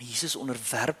 Jesus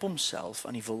onderwerp homself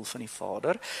aan die wil van die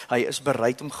Vader, hy is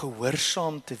bereid om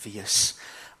gehoorsaam te wees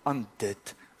aan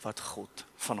dit wat God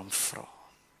van hom vra.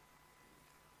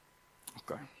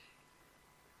 Okay.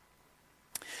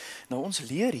 Nou ons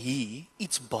leer hier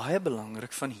iets baie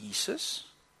belangrik van Jesus,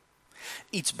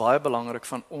 iets baie belangrik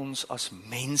van ons as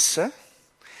mense,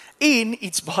 en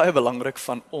iets baie belangrik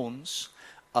van ons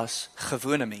as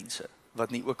gewone mense, wat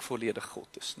nie ook volledig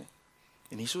God is nie.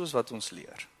 En hierso is wat ons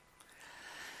leer.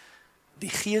 Die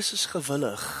gees is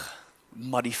gewillig,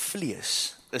 maar die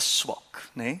vlees is swak,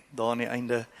 né? Daar aan die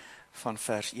einde van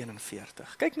vers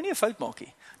 41. Kyk, moenie 'n fout maak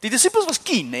nie. Die disippels was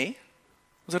keen, né?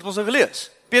 Ons het ons nou gelees.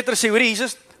 Petrus sê, hoor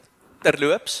Jesus,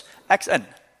 terloops, ek's in.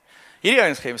 Hierdie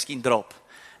ouens gee miskien drop.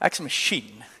 Ek's 'n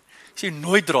masjien. Ek sê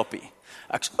nooit drop nie.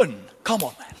 Ek's in. Come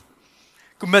on man.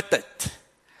 Committed.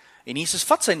 En Jesus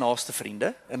vat sy naaste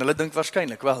vriende, en hulle dink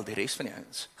waarskynlik, wel, die res van die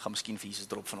ouens gaan miskien vir Jesus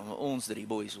drop van ons 3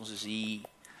 boys, ons is hier.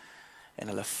 En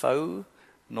hulle vou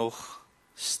nog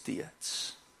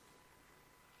steeds.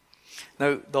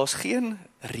 Nou, daar's geen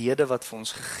rede wat vir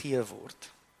ons gegee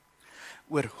word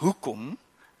oor hoekom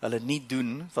hulle nie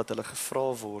doen wat hulle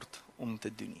gevra word om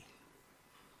te doen nie.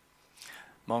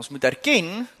 Maar ons moet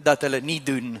erken dat hulle nie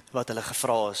doen wat hulle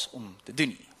gevra is om te doen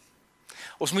nie.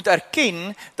 Ons moet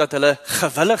erken dat hulle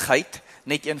gewilligheid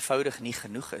net eenvoudig nie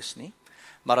genoeg is nie,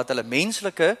 maar dat hulle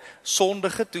menslike,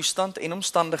 sondige toestand en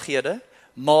omstandighede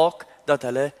maak dat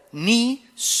hulle nie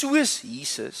soos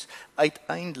Jesus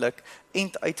uiteindelik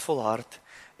end volhard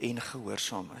en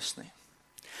gehoorsaam is nie.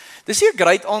 Dis nie 'n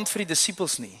great aand vir die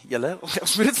disippels nie, julle,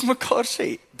 ons moet dit vir mekaar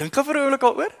sê. Dink gou vir 'n oomblik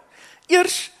daaroor.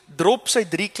 Eers drop sy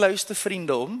 3 klouste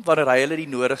vriende om, wanneer hy hulle die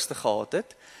nodigste gehad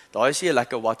het. Daai is 'n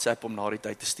lekker WhatsApp om na die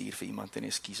tyd te stuur vir iemand en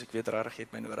ekskuus, ek weet regtig jy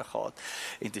het my nodig gehad.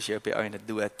 En dis jy op die einde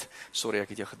dood. Sorry, ek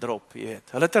het jou gedrop, jy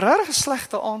weet. Hulle het 'n regtig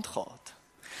slegte aand gehad.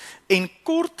 En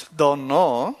kort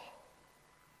daarna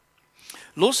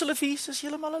los hulle vir Jesus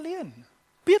heeltemal alleen.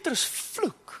 Petrus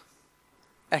vloek.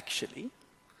 Actually,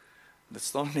 dit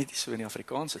staan net nie so in die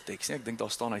Afrikaanse teks nie. Ek dink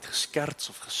daar staan uit geskerts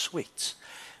of geswets.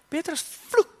 Petrus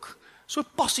vloek. So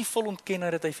passievol ontken hy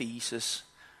dat hy vir Jesus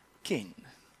ken.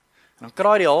 En dan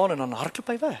kraai die haan en dan hardloop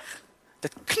hy weg.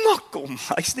 Dit knak hom.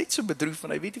 Hy's net so bedroef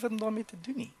en hy weet nie wat om daarmee te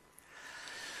doen nie.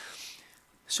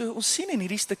 So ons sien in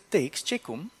hierdie stuk teks, check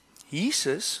hom,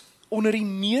 Jesus onder die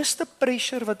meeste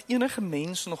pressure wat enige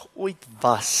mens nog ooit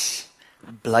was,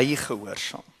 bly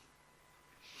gehoorsaam.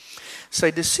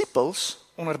 Sy disippels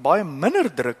onder baie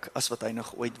minder druk as wat hy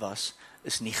nog ooit was,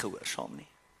 is nie gehoorsaam nie.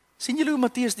 Sien julle hoe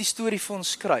Matteus die storie vir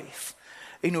ons skryf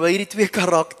en hoe hy die 2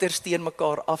 karakters teen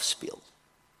mekaar afspeel?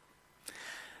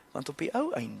 Want op die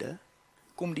ou einde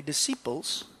kom die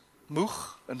disippels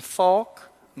moeg en vaak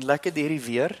en lekker deur die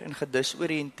weer en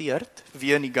gedisoriënteerd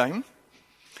weer in die game.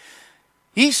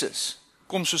 Jesus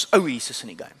kom soos ou Jesus in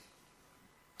die game.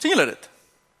 Sien julle dit?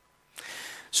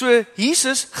 So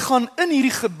Jesus gaan in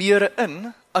hierdie gebeure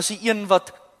in as die een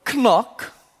wat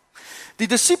knak. Die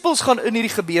disippels gaan in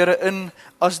hierdie gebeure in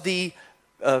as die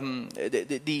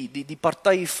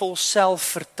party vol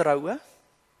selfvertroue.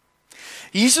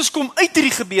 Jesus kom uit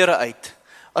hierdie gebeure uit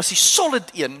as die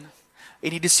solid een en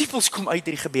die disippels kom uit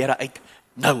hierdie gebeure uit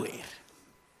nowhere.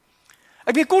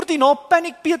 Ek weet kort hierna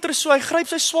paniek Petrus so, hy gryp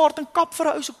sy swaard en kap vir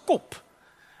 'n ou se kop.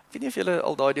 Ek weet nie of julle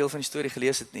al daai deel van die storie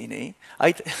gelees het nie, nê? Hy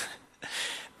het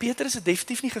Petrus het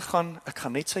definitief nie gegaan, ek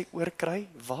gaan net sy oor kry,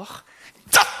 wag.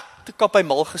 Toe kap hy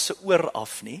Malchus se oor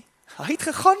af nie. Hy het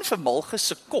gegaan vir Malchus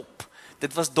se kop.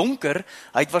 Dit was donker,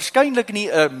 hy het waarskynlik nie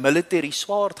 'n military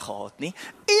swaard gehad nie,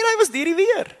 en hy was deur die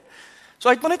weer. So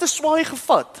hy het maar net 'n swaai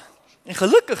gevat, en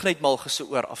gelukkig net Malchus se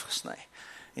oor afgesny.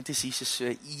 En toe sê Jesus so,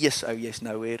 "Jesus ou, jy's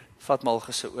nou weer, vat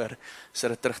Malchus se oor, sit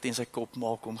dit terug teen sy kop,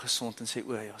 maak hom gesond en sê,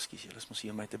 o ja, skus, julle is mos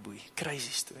hier om my te boei."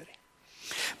 Crazy storie.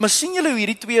 Maar sien julle hoe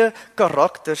hierdie twee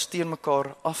karakters teen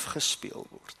mekaar afgespeel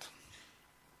word?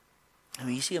 Nou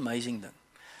hier is die amazing ding.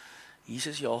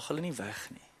 Jesus jaag hulle nie weg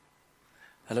nie.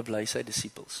 Hulle bly sy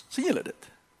disippels. Sien julle dit?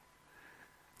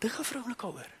 Dink gou vir 'n oomblik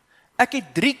daaroor. Ek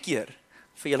het 3 keer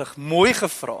vir julle mooi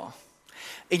gevra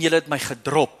en julle het my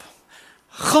gedrop.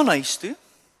 Gaan huis toe,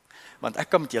 want ek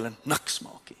kan met julle niks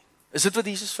maak nie. Is dit wat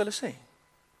Jesus vir hulle sê?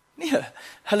 Nee,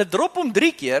 hulle drop hom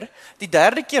 3 keer, die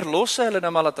 3de keer los hy hulle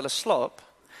nou maar dat hulle slaap,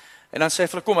 en dan sê hy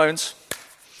vir hulle, kom ouens,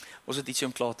 ons het ietsie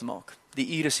om klaar te maak. Die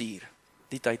uur is hier,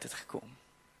 die tyd het gekom.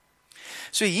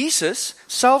 So Jesus,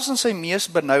 selfs in sy mees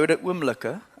benoude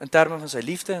oomblikke, in terme van sy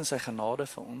liefde en sy genade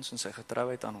vir ons en sy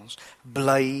getrouheid aan ons,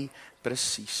 bly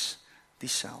presies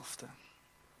dieselfde.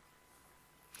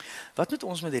 Wat moet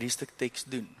ons met hierdie stuk teks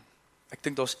doen? Ek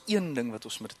dink daar's een ding wat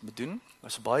ons met dit moet doen.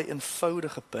 Dit is 'n baie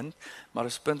eenvoudige punt, maar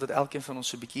dit is 'n punt wat elkeen van ons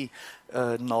so 'n bietjie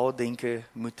nadenke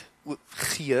moet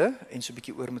gee en so 'n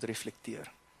bietjie oor moet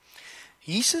reflekteer.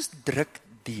 Jesus druk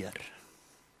deur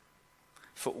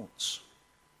vir ons.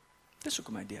 Dis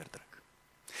hoekom hy deurdruk.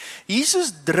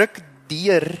 Jesus druk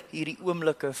deur hierdie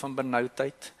oomblikke van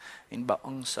benoudheid en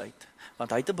beangsheid,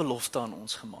 want hy het 'n belofte aan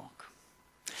ons gemaak.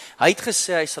 Hy het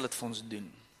gesê hy sal dit vir ons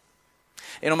doen.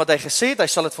 En omdat hy gesê het hy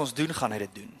sal dit vir ons doen, gaan hy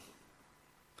dit doen.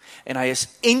 En hy is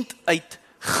einduit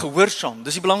gehoorsaam,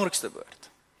 dis die belangrikste woord,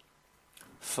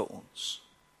 vir ons.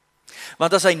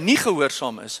 Want as hy nie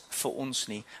gehoorsaam is vir ons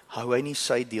nie, hou hy nie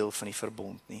sy deel van die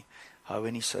verbond nie, hou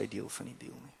hy nie sy deel van die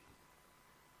deal nie.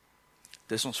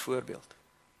 Dis ons voorbeeld.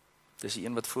 Dis die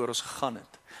een wat voor ons gegaan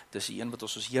het. Dis die een wat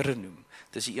ons Here noem.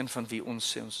 Dis die een van wie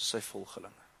ons sê ons is sy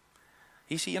volgelinge.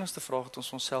 Hier is die enigste vraag wat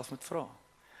ons onsself moet vra.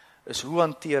 Is hoe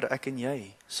hanteer ek en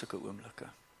jy sulke oomblikke?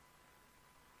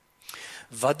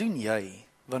 Wat doen jy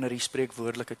wanneer die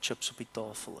spreekwoordelike chips op die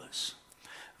tafel is?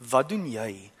 Wat doen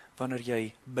jy wanneer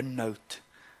jy benoud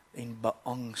en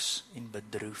beangs en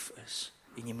bedroef is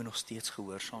en jy moet nog steeds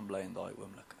gehoorsaam bly in daai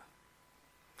oomblikke?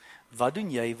 Wat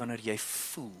doen jy wanneer jy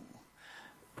voel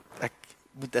ek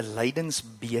moet 'n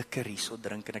lydensbeker hierso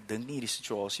drink en ek dink nie hierdie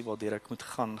situasie waardeur ek moet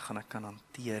gaan ek kan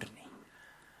hanteer nie?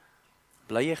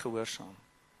 Bly jy gehoorsaam?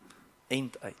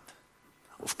 Eind uit,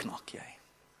 of knak jy?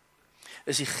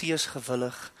 Is die gees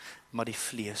gewillig, maar die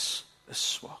vlees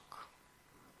is swak?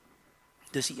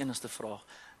 Dis die enigste vraag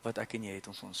wat ek en jy het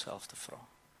om vir onsself te vra.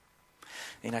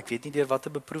 En ek weet nie deur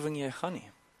watter beproewing jy gaan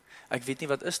nie. Ek weet nie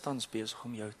wat is tans besig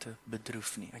om jou te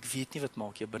bedroef nie. Ek weet nie wat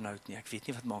maak jou benoud nie. Ek weet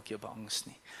nie wat maak jou beangs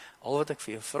nie. Al wat ek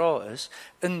vir jou vra is,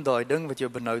 in daai ding wat jou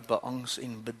benoud, beangs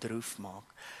en bedroef maak,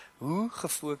 hoe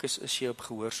gefokus is jy op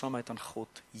gehoorsaamheid aan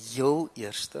God heel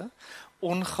eerste,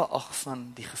 ongeag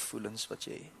van die gevoelens wat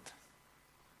jy het?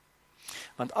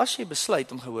 Want as jy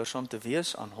besluit om gehoorsaam te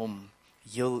wees aan hom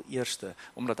heel eerste,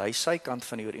 omdat hy sy kant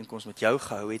van die ooreenkoms met jou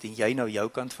gehou het en jy nou jou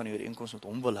kant van die ooreenkoms met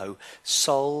hom wil hou,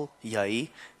 sal jy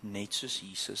net soos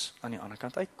Jesus aan die ander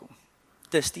kant uitkom.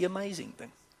 Dis die amazing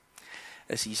ding.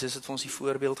 Is Jesus het vir ons die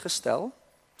voorbeeld gestel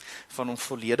van om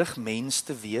volledig mens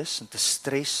te wees en te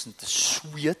stres en te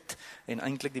sweet, en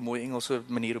eintlik die mooi Engelse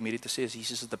manier om hierdie te sê is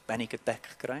Jesus het 'n panic attack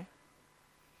gekry.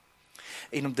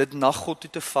 En om dit na God toe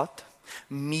te vat,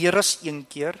 meer as een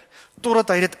keer, totdat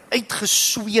hy dit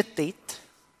uitgesweet het,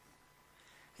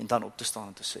 en dan op te staan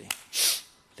en te sê,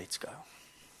 let's go.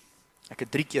 Ek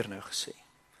het 3 keer nou gesê,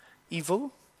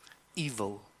 evil,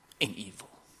 evil en evil.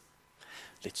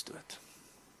 Let's do it.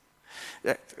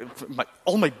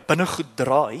 Al my binnegoed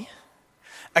draai,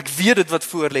 ek weet dit wat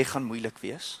voor lê gaan moeilik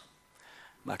wees,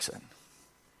 maar ek's in.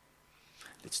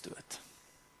 Let's do it.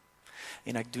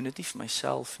 En ek doen dit nie vir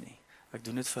myself nie, ek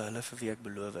doen dit vir hulle vir wie ek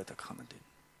beloof het ek gaan dit doen.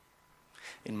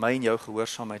 En my en jou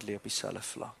gehoorsaamheid lê op dieselfde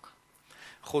vlak.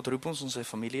 God roep ons in sy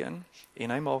familie in, en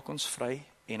hy maak ons vry,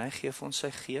 en hy gee vir ons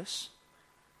sy gees,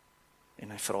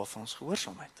 en hy vra vir ons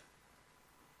gehoorsaamheid.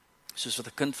 Soos wat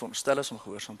 'n kind veronderstel is om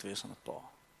gehoorsaam te wees aan 'n pa.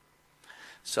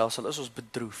 Selfs al is ons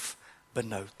bedroef,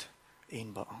 benoud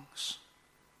en beangs.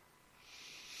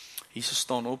 Jesus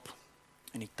staan op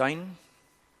in die tuin,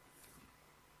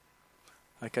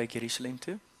 hy kyk Jerusalem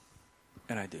toe,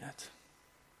 en hy doen dit.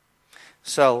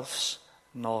 Selfs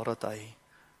nadat hy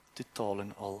totaal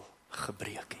en al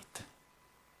gebreek het.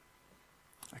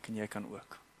 Ek en jy kan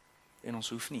ook. En ons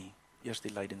hoef nie eers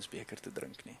die lydensbeker te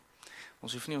drink nie.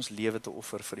 Ons hoef nie ons lewe te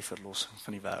offer vir die verlossing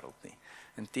van die wêreld nie.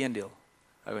 Inteendeel,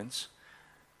 ouens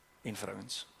en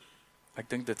vrouens, ek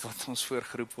dink dit wat ons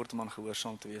voorgeroep word om aan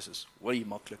gehoorsaam te wees is way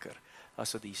makliker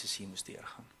as wat Jesus hier moes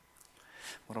deurgaan.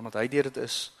 Maar omdat hy deur dit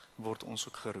is, word ons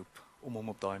ook geroep om hom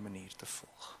op daai manier te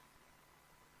volg.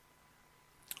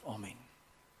 Amen.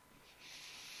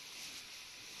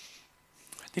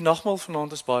 Die nagmaal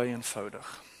vanaand is baie eenvoudig.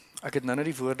 Ek het nou net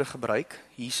die woorde gebruik,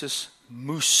 Jesus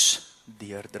moes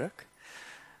deurdruk,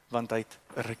 want hy het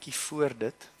 'n rukkie voor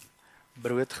dit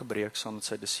brood gebreek saam met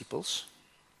sy disippels,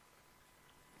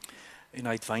 en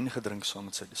hy het wyn gedrink saam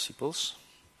met sy disippels,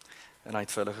 en hy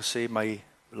het vir hulle gesê, my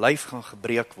lyf gaan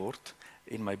gebreek word,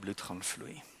 en my bloed gaan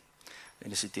vloei. En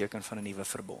dis die teken van 'n nuwe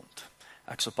verbond.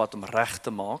 Ek is op pad om reg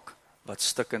te maak wat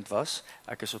stikkend was.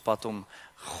 Ek is op pad om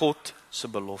God se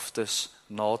beloftes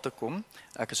na te kom.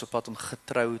 Ek is op pad om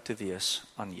getrou te wees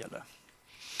aan julle.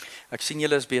 Ek sien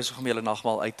julle is besig om julle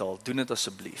nagmaal uit te haal. Doen dit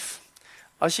asseblief.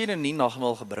 As jy nou nie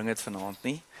nagmaal gebring het vanaand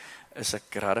nie, is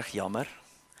ek regtig jammer.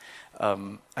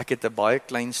 Ek het 'n baie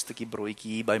klein stukkie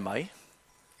broodjie hier by my.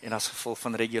 En as gevolg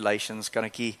van regulations kan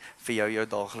ek nie vir jou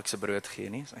daaglikse brood gee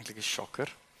nie. Dis eintlik 'n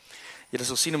shocker. Julle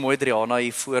sal sien hoe mooi Adriana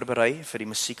hier voorberei vir die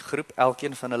musiekgroep.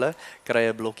 Elkeen van hulle kry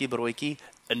 'n blokkie broodjie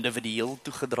individueel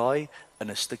toegedraai in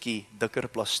 'n stukkie dikker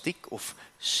plastiek of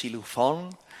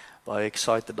silofaan. Baie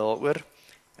excited daaroor.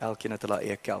 Elkeen het hulle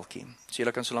eie kelkie. So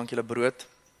julle kan solank julle brood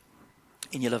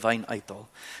en julle wyn uithaal.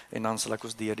 En dan sal ek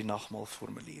ons deur die nagmaal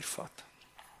formulier vat.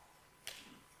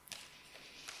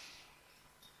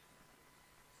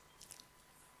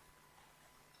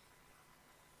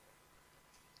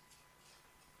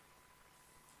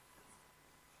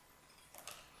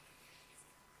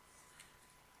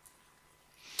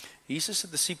 Jesus se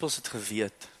disippels het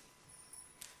geweet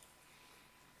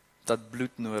dat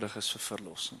bloed nodig is vir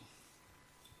verlossing.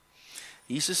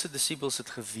 Jesus se disippels het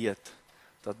geweet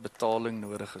dat betaling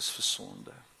nodig is vir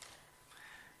sonde.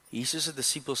 Jesus se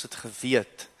disippels het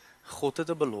geweet God het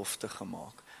 'n belofte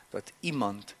gemaak dat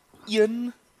iemand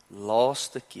een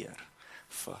laaste keer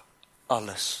vir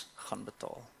alles gaan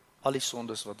betaal. Al die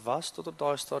sondes wat was tot op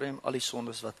daai stadium, al die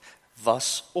sondes wat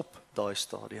was op daai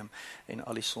stadium en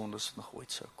al die sondes wat nog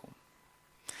ooit sou kom.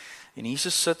 En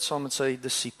Jesus sit saam met sy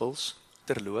disippels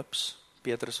terloops.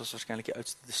 Petrus was waarskynlik die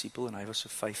oudste disipel en hy was so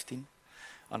 15.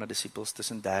 Ander disippels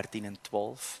tussen 13 en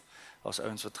 12. Daar's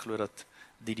ouens wat glo dat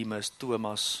Didymus,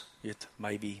 Thomas,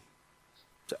 maybe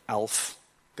 11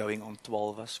 going on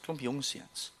 12 was. Klomp jong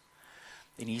seuns.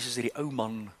 En Jesus is die ou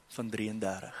man van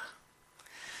 33.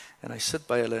 En hy sit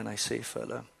by hulle en hy sê vir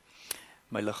hulle,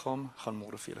 my liggaam gaan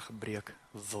môre vir julle gebreek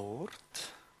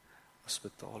word as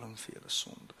betaling vir julle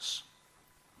sondes.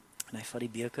 En hy vat die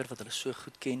beker wat hulle so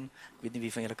goed ken. Ek weet nie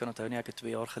wie van julle kan onthou nie, ek het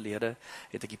 2 jaar gelede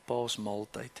het ek die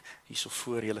paasmaaltyd hierso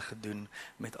voor julle gedoen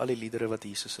met al die liedere wat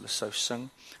Jesus hulle sou sing,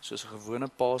 soos 'n gewone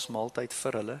paasmaaltyd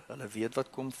vir hulle. Hulle weet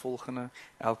wat kom volgende.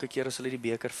 Elke keer as hulle die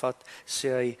beker vat, sê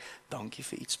hy dankie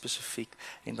vir iets spesifiek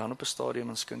en dan op 'n stadium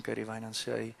en skink hy die wyn en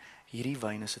sê hy hierdie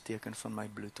wyn is 'n teken van my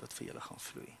bloed wat vir julle gaan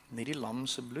vloei. Nie die lam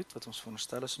se bloed wat ons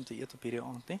veronderstel is om te eet op hierdie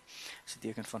aand nie. Dis 'n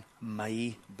teken van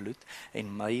my bloed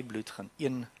en my bloed gaan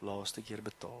een laaste keer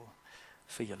betaal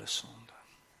vir julle sonde.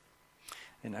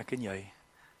 En ek en jy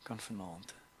kan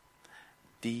vanaand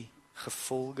die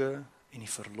gevolge en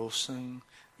die verlossing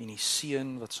en die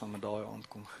seën wat saam met daai aand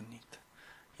kom geniet.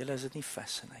 Julle is dit nie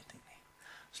fascinating nie.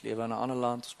 Ons lewe in 'n ander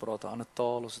land, ons praat 'n ander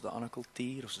taal, ons het 'n ander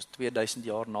kultuur, ons is 2000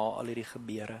 jaar na al hierdie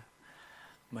gebeure.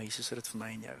 Maar Jesus het dit vir my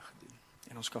en jou gedoen.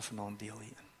 En ons kan vanaand deel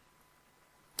hierin.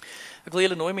 Ek wil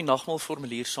julle nooi om die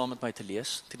nagmaalformulier saam met my te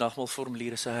lees. Die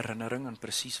nagmaalformulier is 'n herinnering aan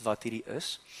presies wat hierdie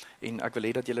is. En ek wil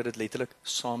hê dat julle dit letterlik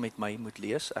saam met my moet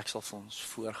lees. Ek sal vir ons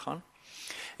voorgaan.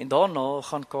 En daarna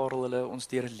gaan Karel hulle ons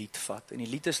deur 'n lied vat. En die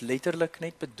lied is letterlik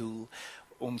net bedoel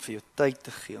om vir jou tyd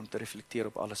te gee om te reflekteer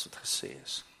op alles wat gesê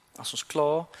is. As ons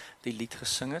klaar die lied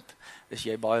gesing het, is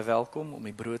jy baie welkom om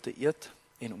die brood te eet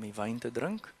en om die wyn te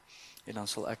drink. En dan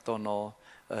sal ek daarna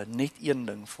net een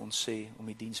ding vir ons sê om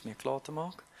die diens mee klaar te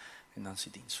maak. En dan is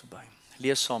die diens verby.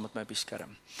 Lees saam met my op die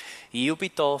skerm. Hier op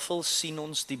die tafel sien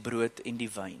ons die brood en die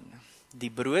wyn. Die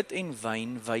brood en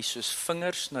wyn wys soos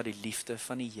vingers na die liefde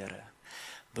van die Here.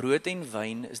 Brood en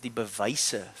wyn is die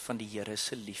bewyse van die Here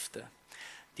se liefde.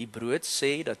 Die brood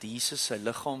sê dat Jesus sy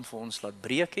liggaam vir ons laat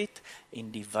breek het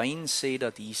en die wyn sê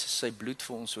dat Jesus sy bloed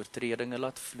vir ons oortredinge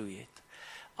laat vloei het.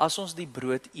 As ons die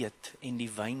brood eet en die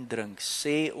wyn drink,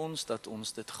 sê ons dat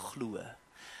ons dit glo.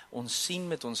 Ons sien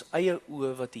met ons eie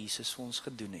oë wat Jesus vir ons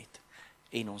gedoen het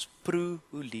en ons proe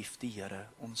hoe lief die Here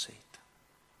ons het.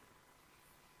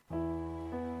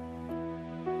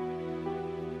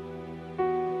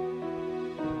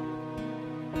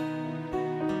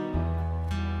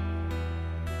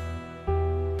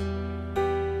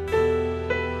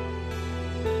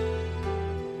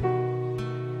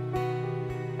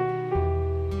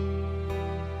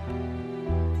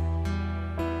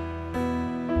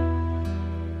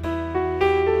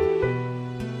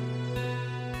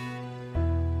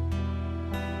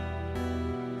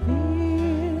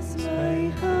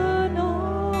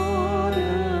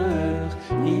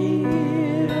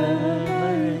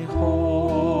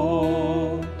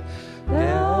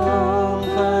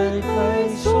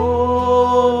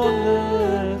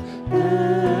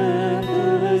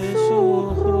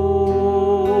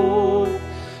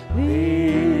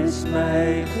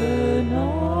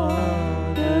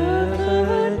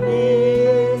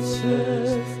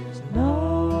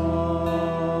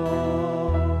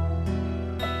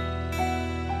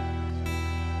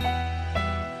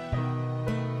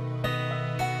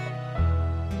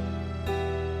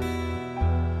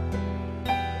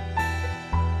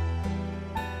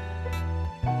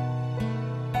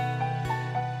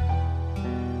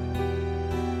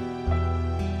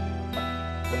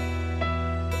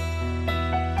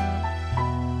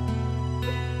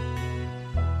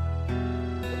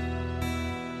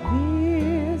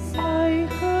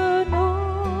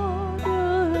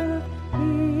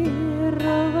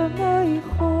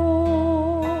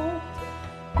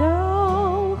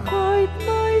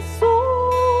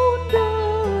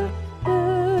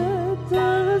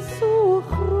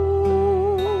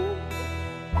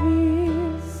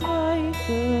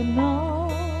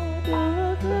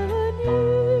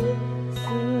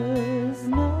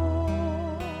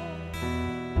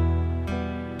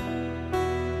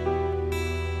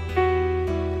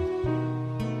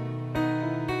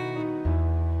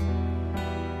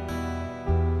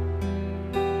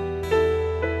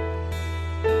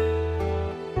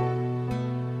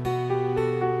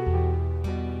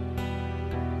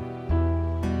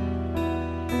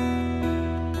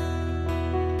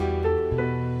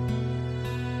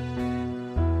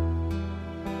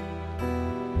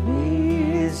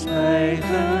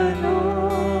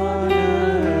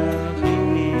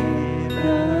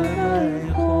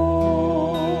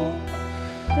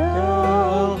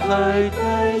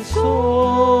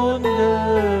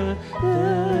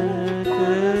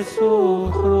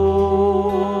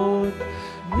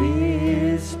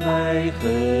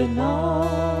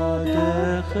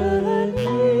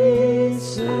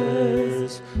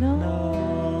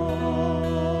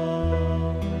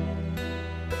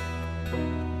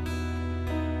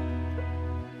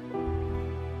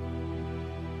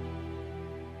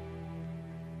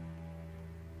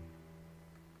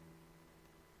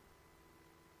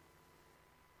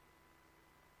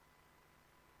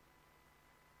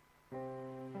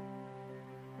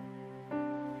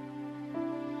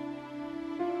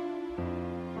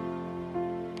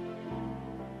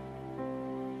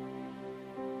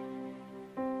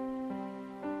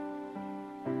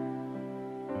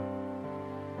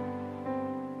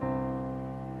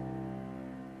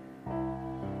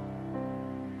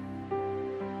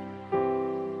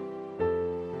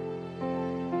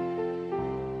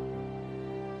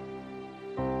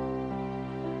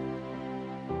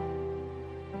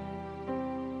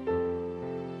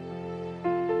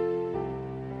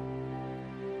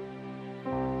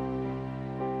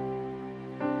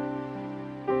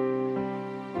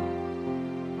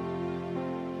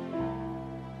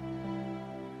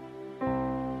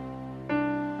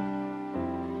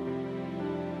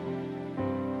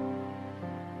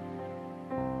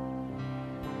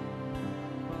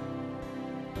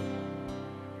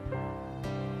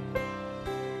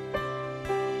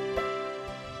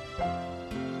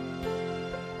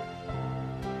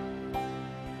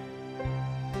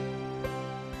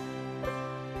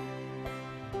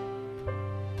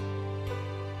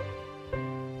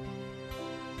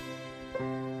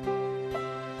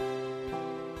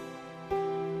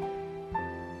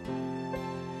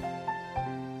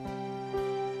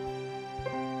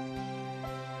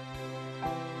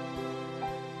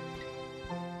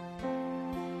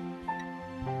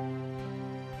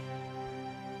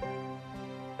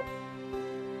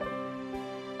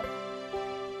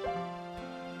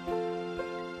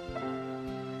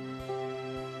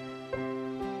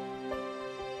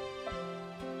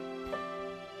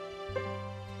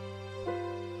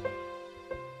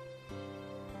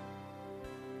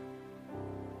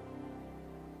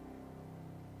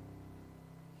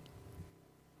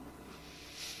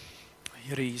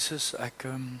 Here Jesus, ek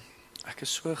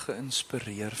is so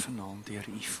geïnspireer vanaand deur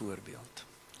u voorbeeld.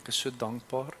 Ek is so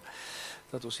dankbaar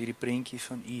dat ons hierdie prentjie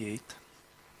van U het.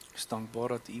 Ek is dankbaar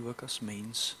dat U ook as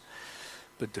mens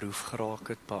bedroef geraak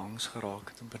het, beangs geraak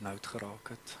het en benoud geraak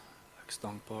het. Ek is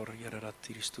dankbaar, Here, dat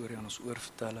hierdie storie aan ons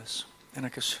oorvertel is. En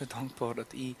ek is so dankbaar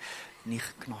dat U nie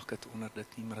geknak het onder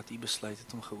dit nie, maar dat U besluit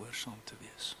het om gehoorsaam te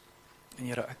wees. En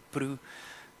Here, ek proe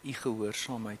U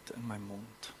gehoorsaamheid in my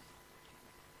mond.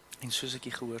 En soos ek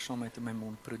die gehoorsaamheid in my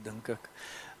mond proe, dink ek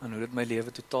aan hoe dit my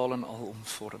lewe totaal en al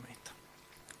omvorm het.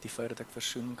 Die feit dat ek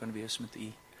versoen kan wees met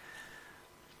U.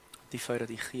 Die feit dat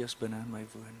U Gees binne in my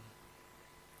woon.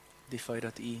 Die feit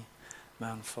dat U my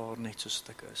aanvaar net soos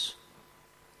ek is.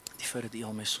 Die feit dat U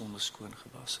al my sondes skoon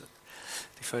gewas het.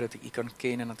 Die feit dat ek U kan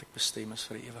ken en dat ek bestem is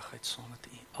vir die ewigheid saam met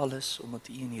U. Alles omdat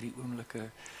U in hierdie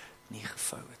oomblikke nie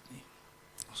gevou het nie.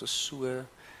 Ons is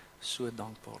so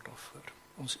dankbaar daarvoor.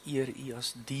 Ons eer U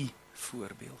as die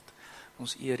voorbeeld.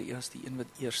 Ons eer U as die een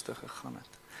wat eerste gegaan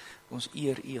het. Ons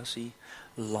eer U as die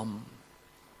lam.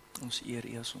 Ons eer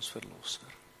U as ons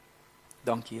verlosser.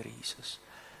 Dankie, Here Jesus,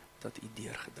 dat U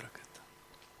deurgedruk het.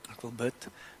 Ek wil bid,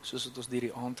 soos dat ons deur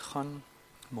die aand gaan,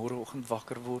 môreoggend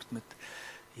wakker word met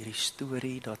hierdie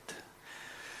storie dat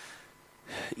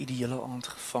U die hele aand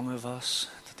gevange was,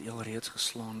 dat U alreeds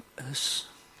geslaan is,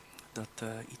 dat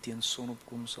U teen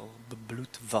sonopkoms al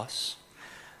bebloed was,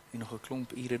 en nog 'n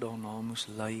klomp ure daarna moes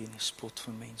ly en die spot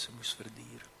van mense moes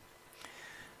verduur.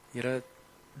 Here,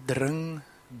 dring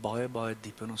baie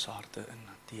diep in ons harte in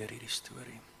deur hierdie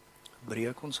storie.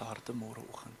 Breek ons harte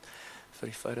môreoggend vir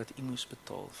die feit dat U moes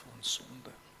betaal vir ons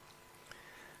sonde.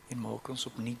 En maak ons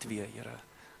opnuut weer, Here,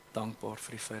 dankbaar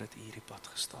vir die feit dat U hierdie pad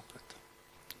gestap het.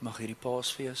 Mag hierdie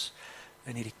Paasfees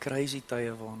in hierdie crazy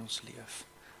tye waarin ons leef,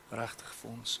 regtig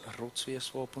vir ons 'n rots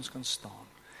wees waarop ons kan staan,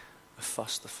 'n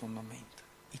vaste fundament,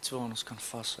 iets waaraan ons kan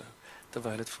vashou,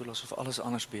 terwyl dit voel asof alles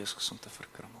anders besig is om te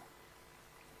verkrummel.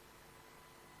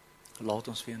 Laat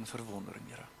ons weer in verwondering,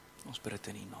 Here. Ons bid dit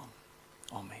in U naam.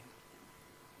 Amen.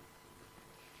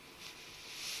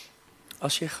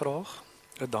 As jy graag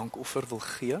 'n dankoffer wil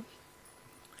gee,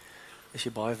 is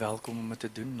jy baie welkom om dit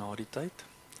te doen na die tyd.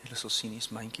 Julle sal sien hier's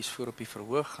myntjies voor op die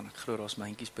verhoog en ek glo daar's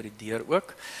myntjies by die deur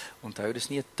ook. Onthou, dis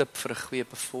nie 'n tip vir 'n goeie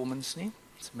performance nie.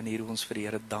 Dis 'n manier hoe ons vir die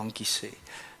Here dankie sê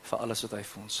vir alles wat hy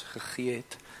vir ons gegee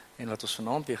het en wat ons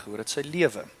vanaand weer gehoor het, sy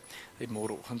lewe. Hy het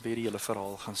môreoggend weer die hele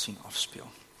verhaal gaan sien afspeel.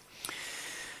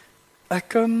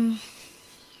 Ek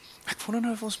wonder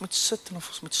nou of ons moet sit en of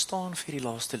ons moet staan vir die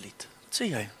laaste lied. Wat sê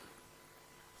jy?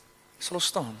 Sal ons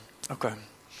staan? OK.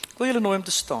 Ek wil julle nooi om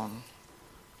te staan.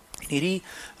 En hierdie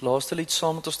laaste lied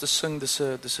saam met ons te sing, dis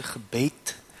 'n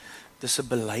gebed, dis 'n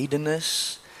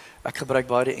belydenis. Ek gebruik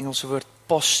baie die Engelse woord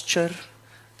posture.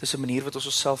 Dis 'n manier wat ons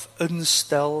osself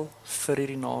instel vir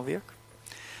hierdie naweek.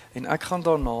 En ek gaan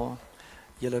daarna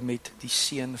julle met die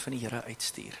seën van die Here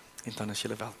uitstuur. En dan is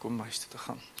julle welkom huis toe te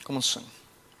gaan. Kom ons sing.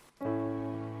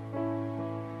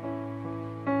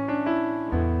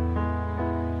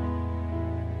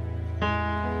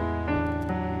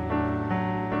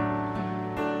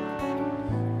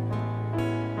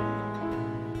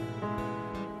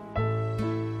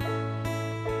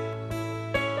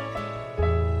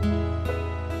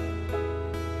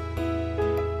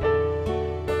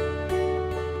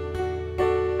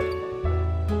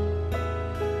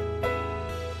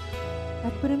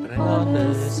 Bring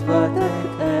alles wat ek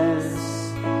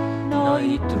is na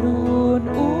U troon,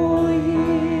 o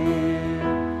Heer.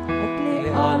 Ek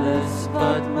lê alles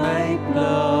wat my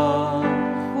pla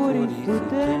voor U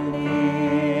voete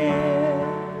neer.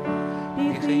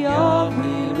 Die gejaag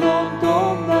hier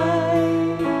rondom my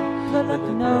wil ek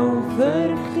nou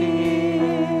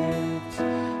vergeet.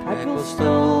 Ek wil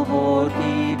stil word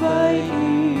hier by U,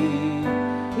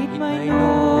 het my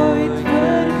nooit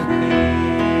vergeet.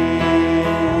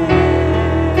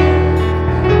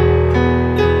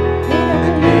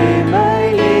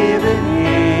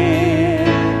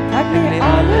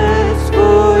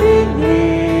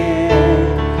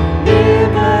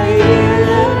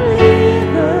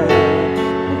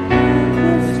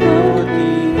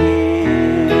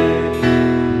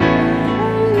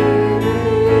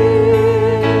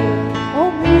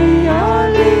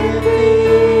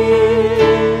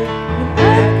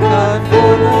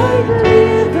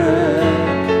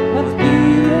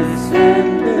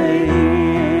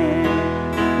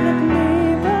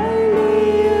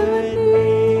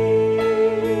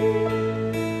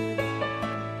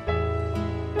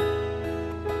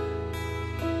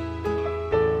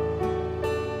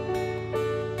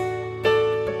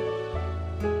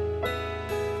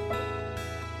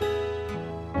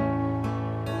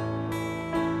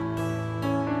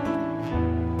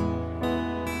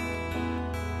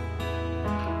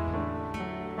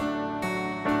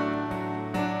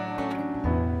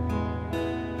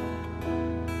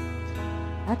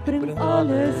 bring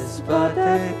alles wat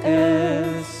ek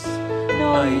is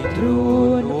na u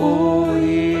troon, o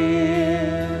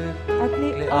Heer. Ek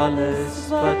lê alles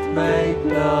wat my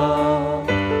pla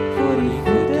voor u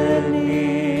voete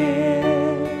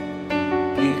neer.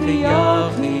 Die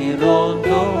gejaag hier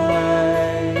rondom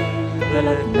my wil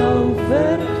ek nou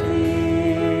vergeet.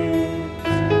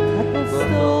 Ek wil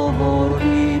stil word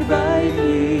hier by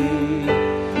u,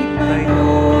 my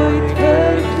nooit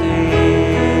vergeet.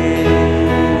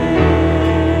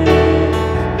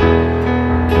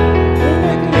 En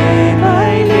ek lê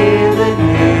my lewe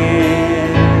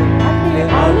neer, ek lê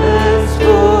alles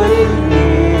voor u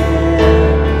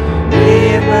neer.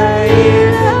 Leer my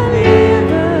hele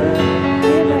lewe,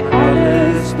 leer my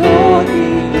alles tot u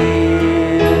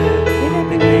leer. En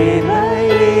ek lê my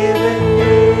lewe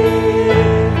neer,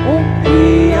 om u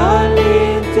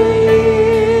alleen te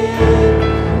eer.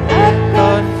 Ek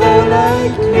kan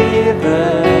voluit lewe,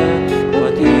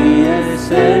 want u is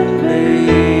in beheer.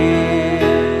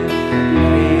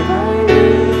 Leer my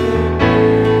lewe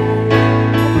neer,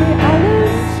 ek lê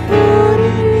alles voor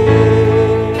u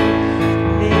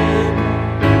neer.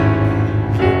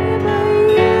 Leer my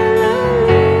hele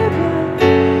lewe,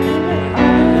 leer my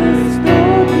alles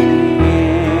tot u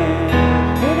eer.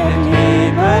 En ek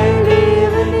leer my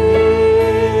lewe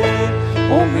neer,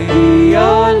 om u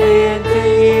alleen te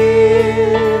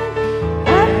eer.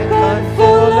 Ek kan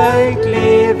voluit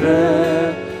lewe,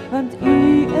 want u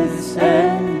is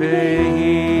in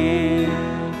beheer.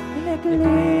 En ek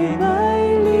leer my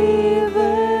lewe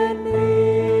neer.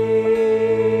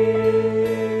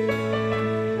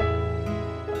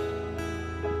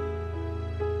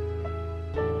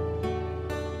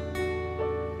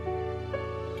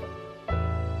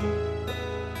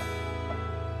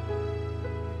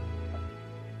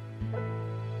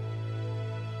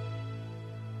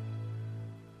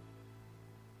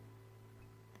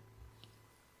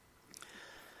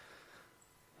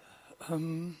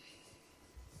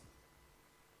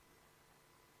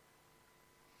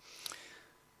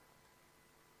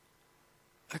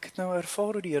 Ek het nou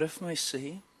ervaar hoe die Here vir my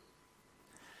sê,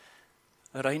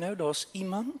 Reinoud, daar's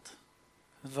iemand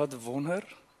wat wonder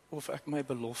of ek my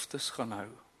beloftes gaan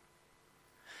hou.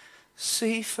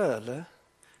 Sê vir hulle,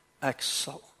 ek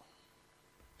sal.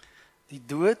 Die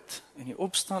dood en die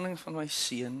opstanding van my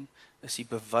seun is die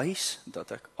bewys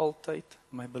dat ek altyd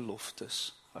my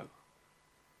beloftes hou.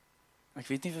 Ek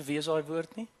weet nie vir wie is daai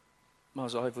woord nie, maar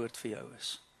as daai woord vir jou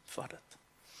is, vat dit.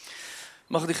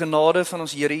 Mag die genade van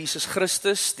ons Here Jesus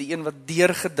Christus, die een wat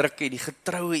deurgedruk het, die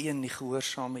getroue een, die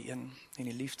gehoorsame een, en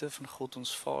die liefde van God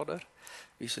ons Vader,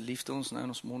 wie se liefde ons nou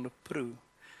in ons monde proe,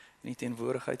 en die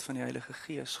teenwoordigheid van die Heilige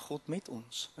Gees, God met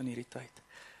ons in hierdie tyd,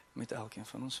 met elkeen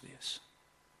van ons wees.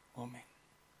 Amen.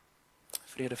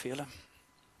 Vrede vir julle.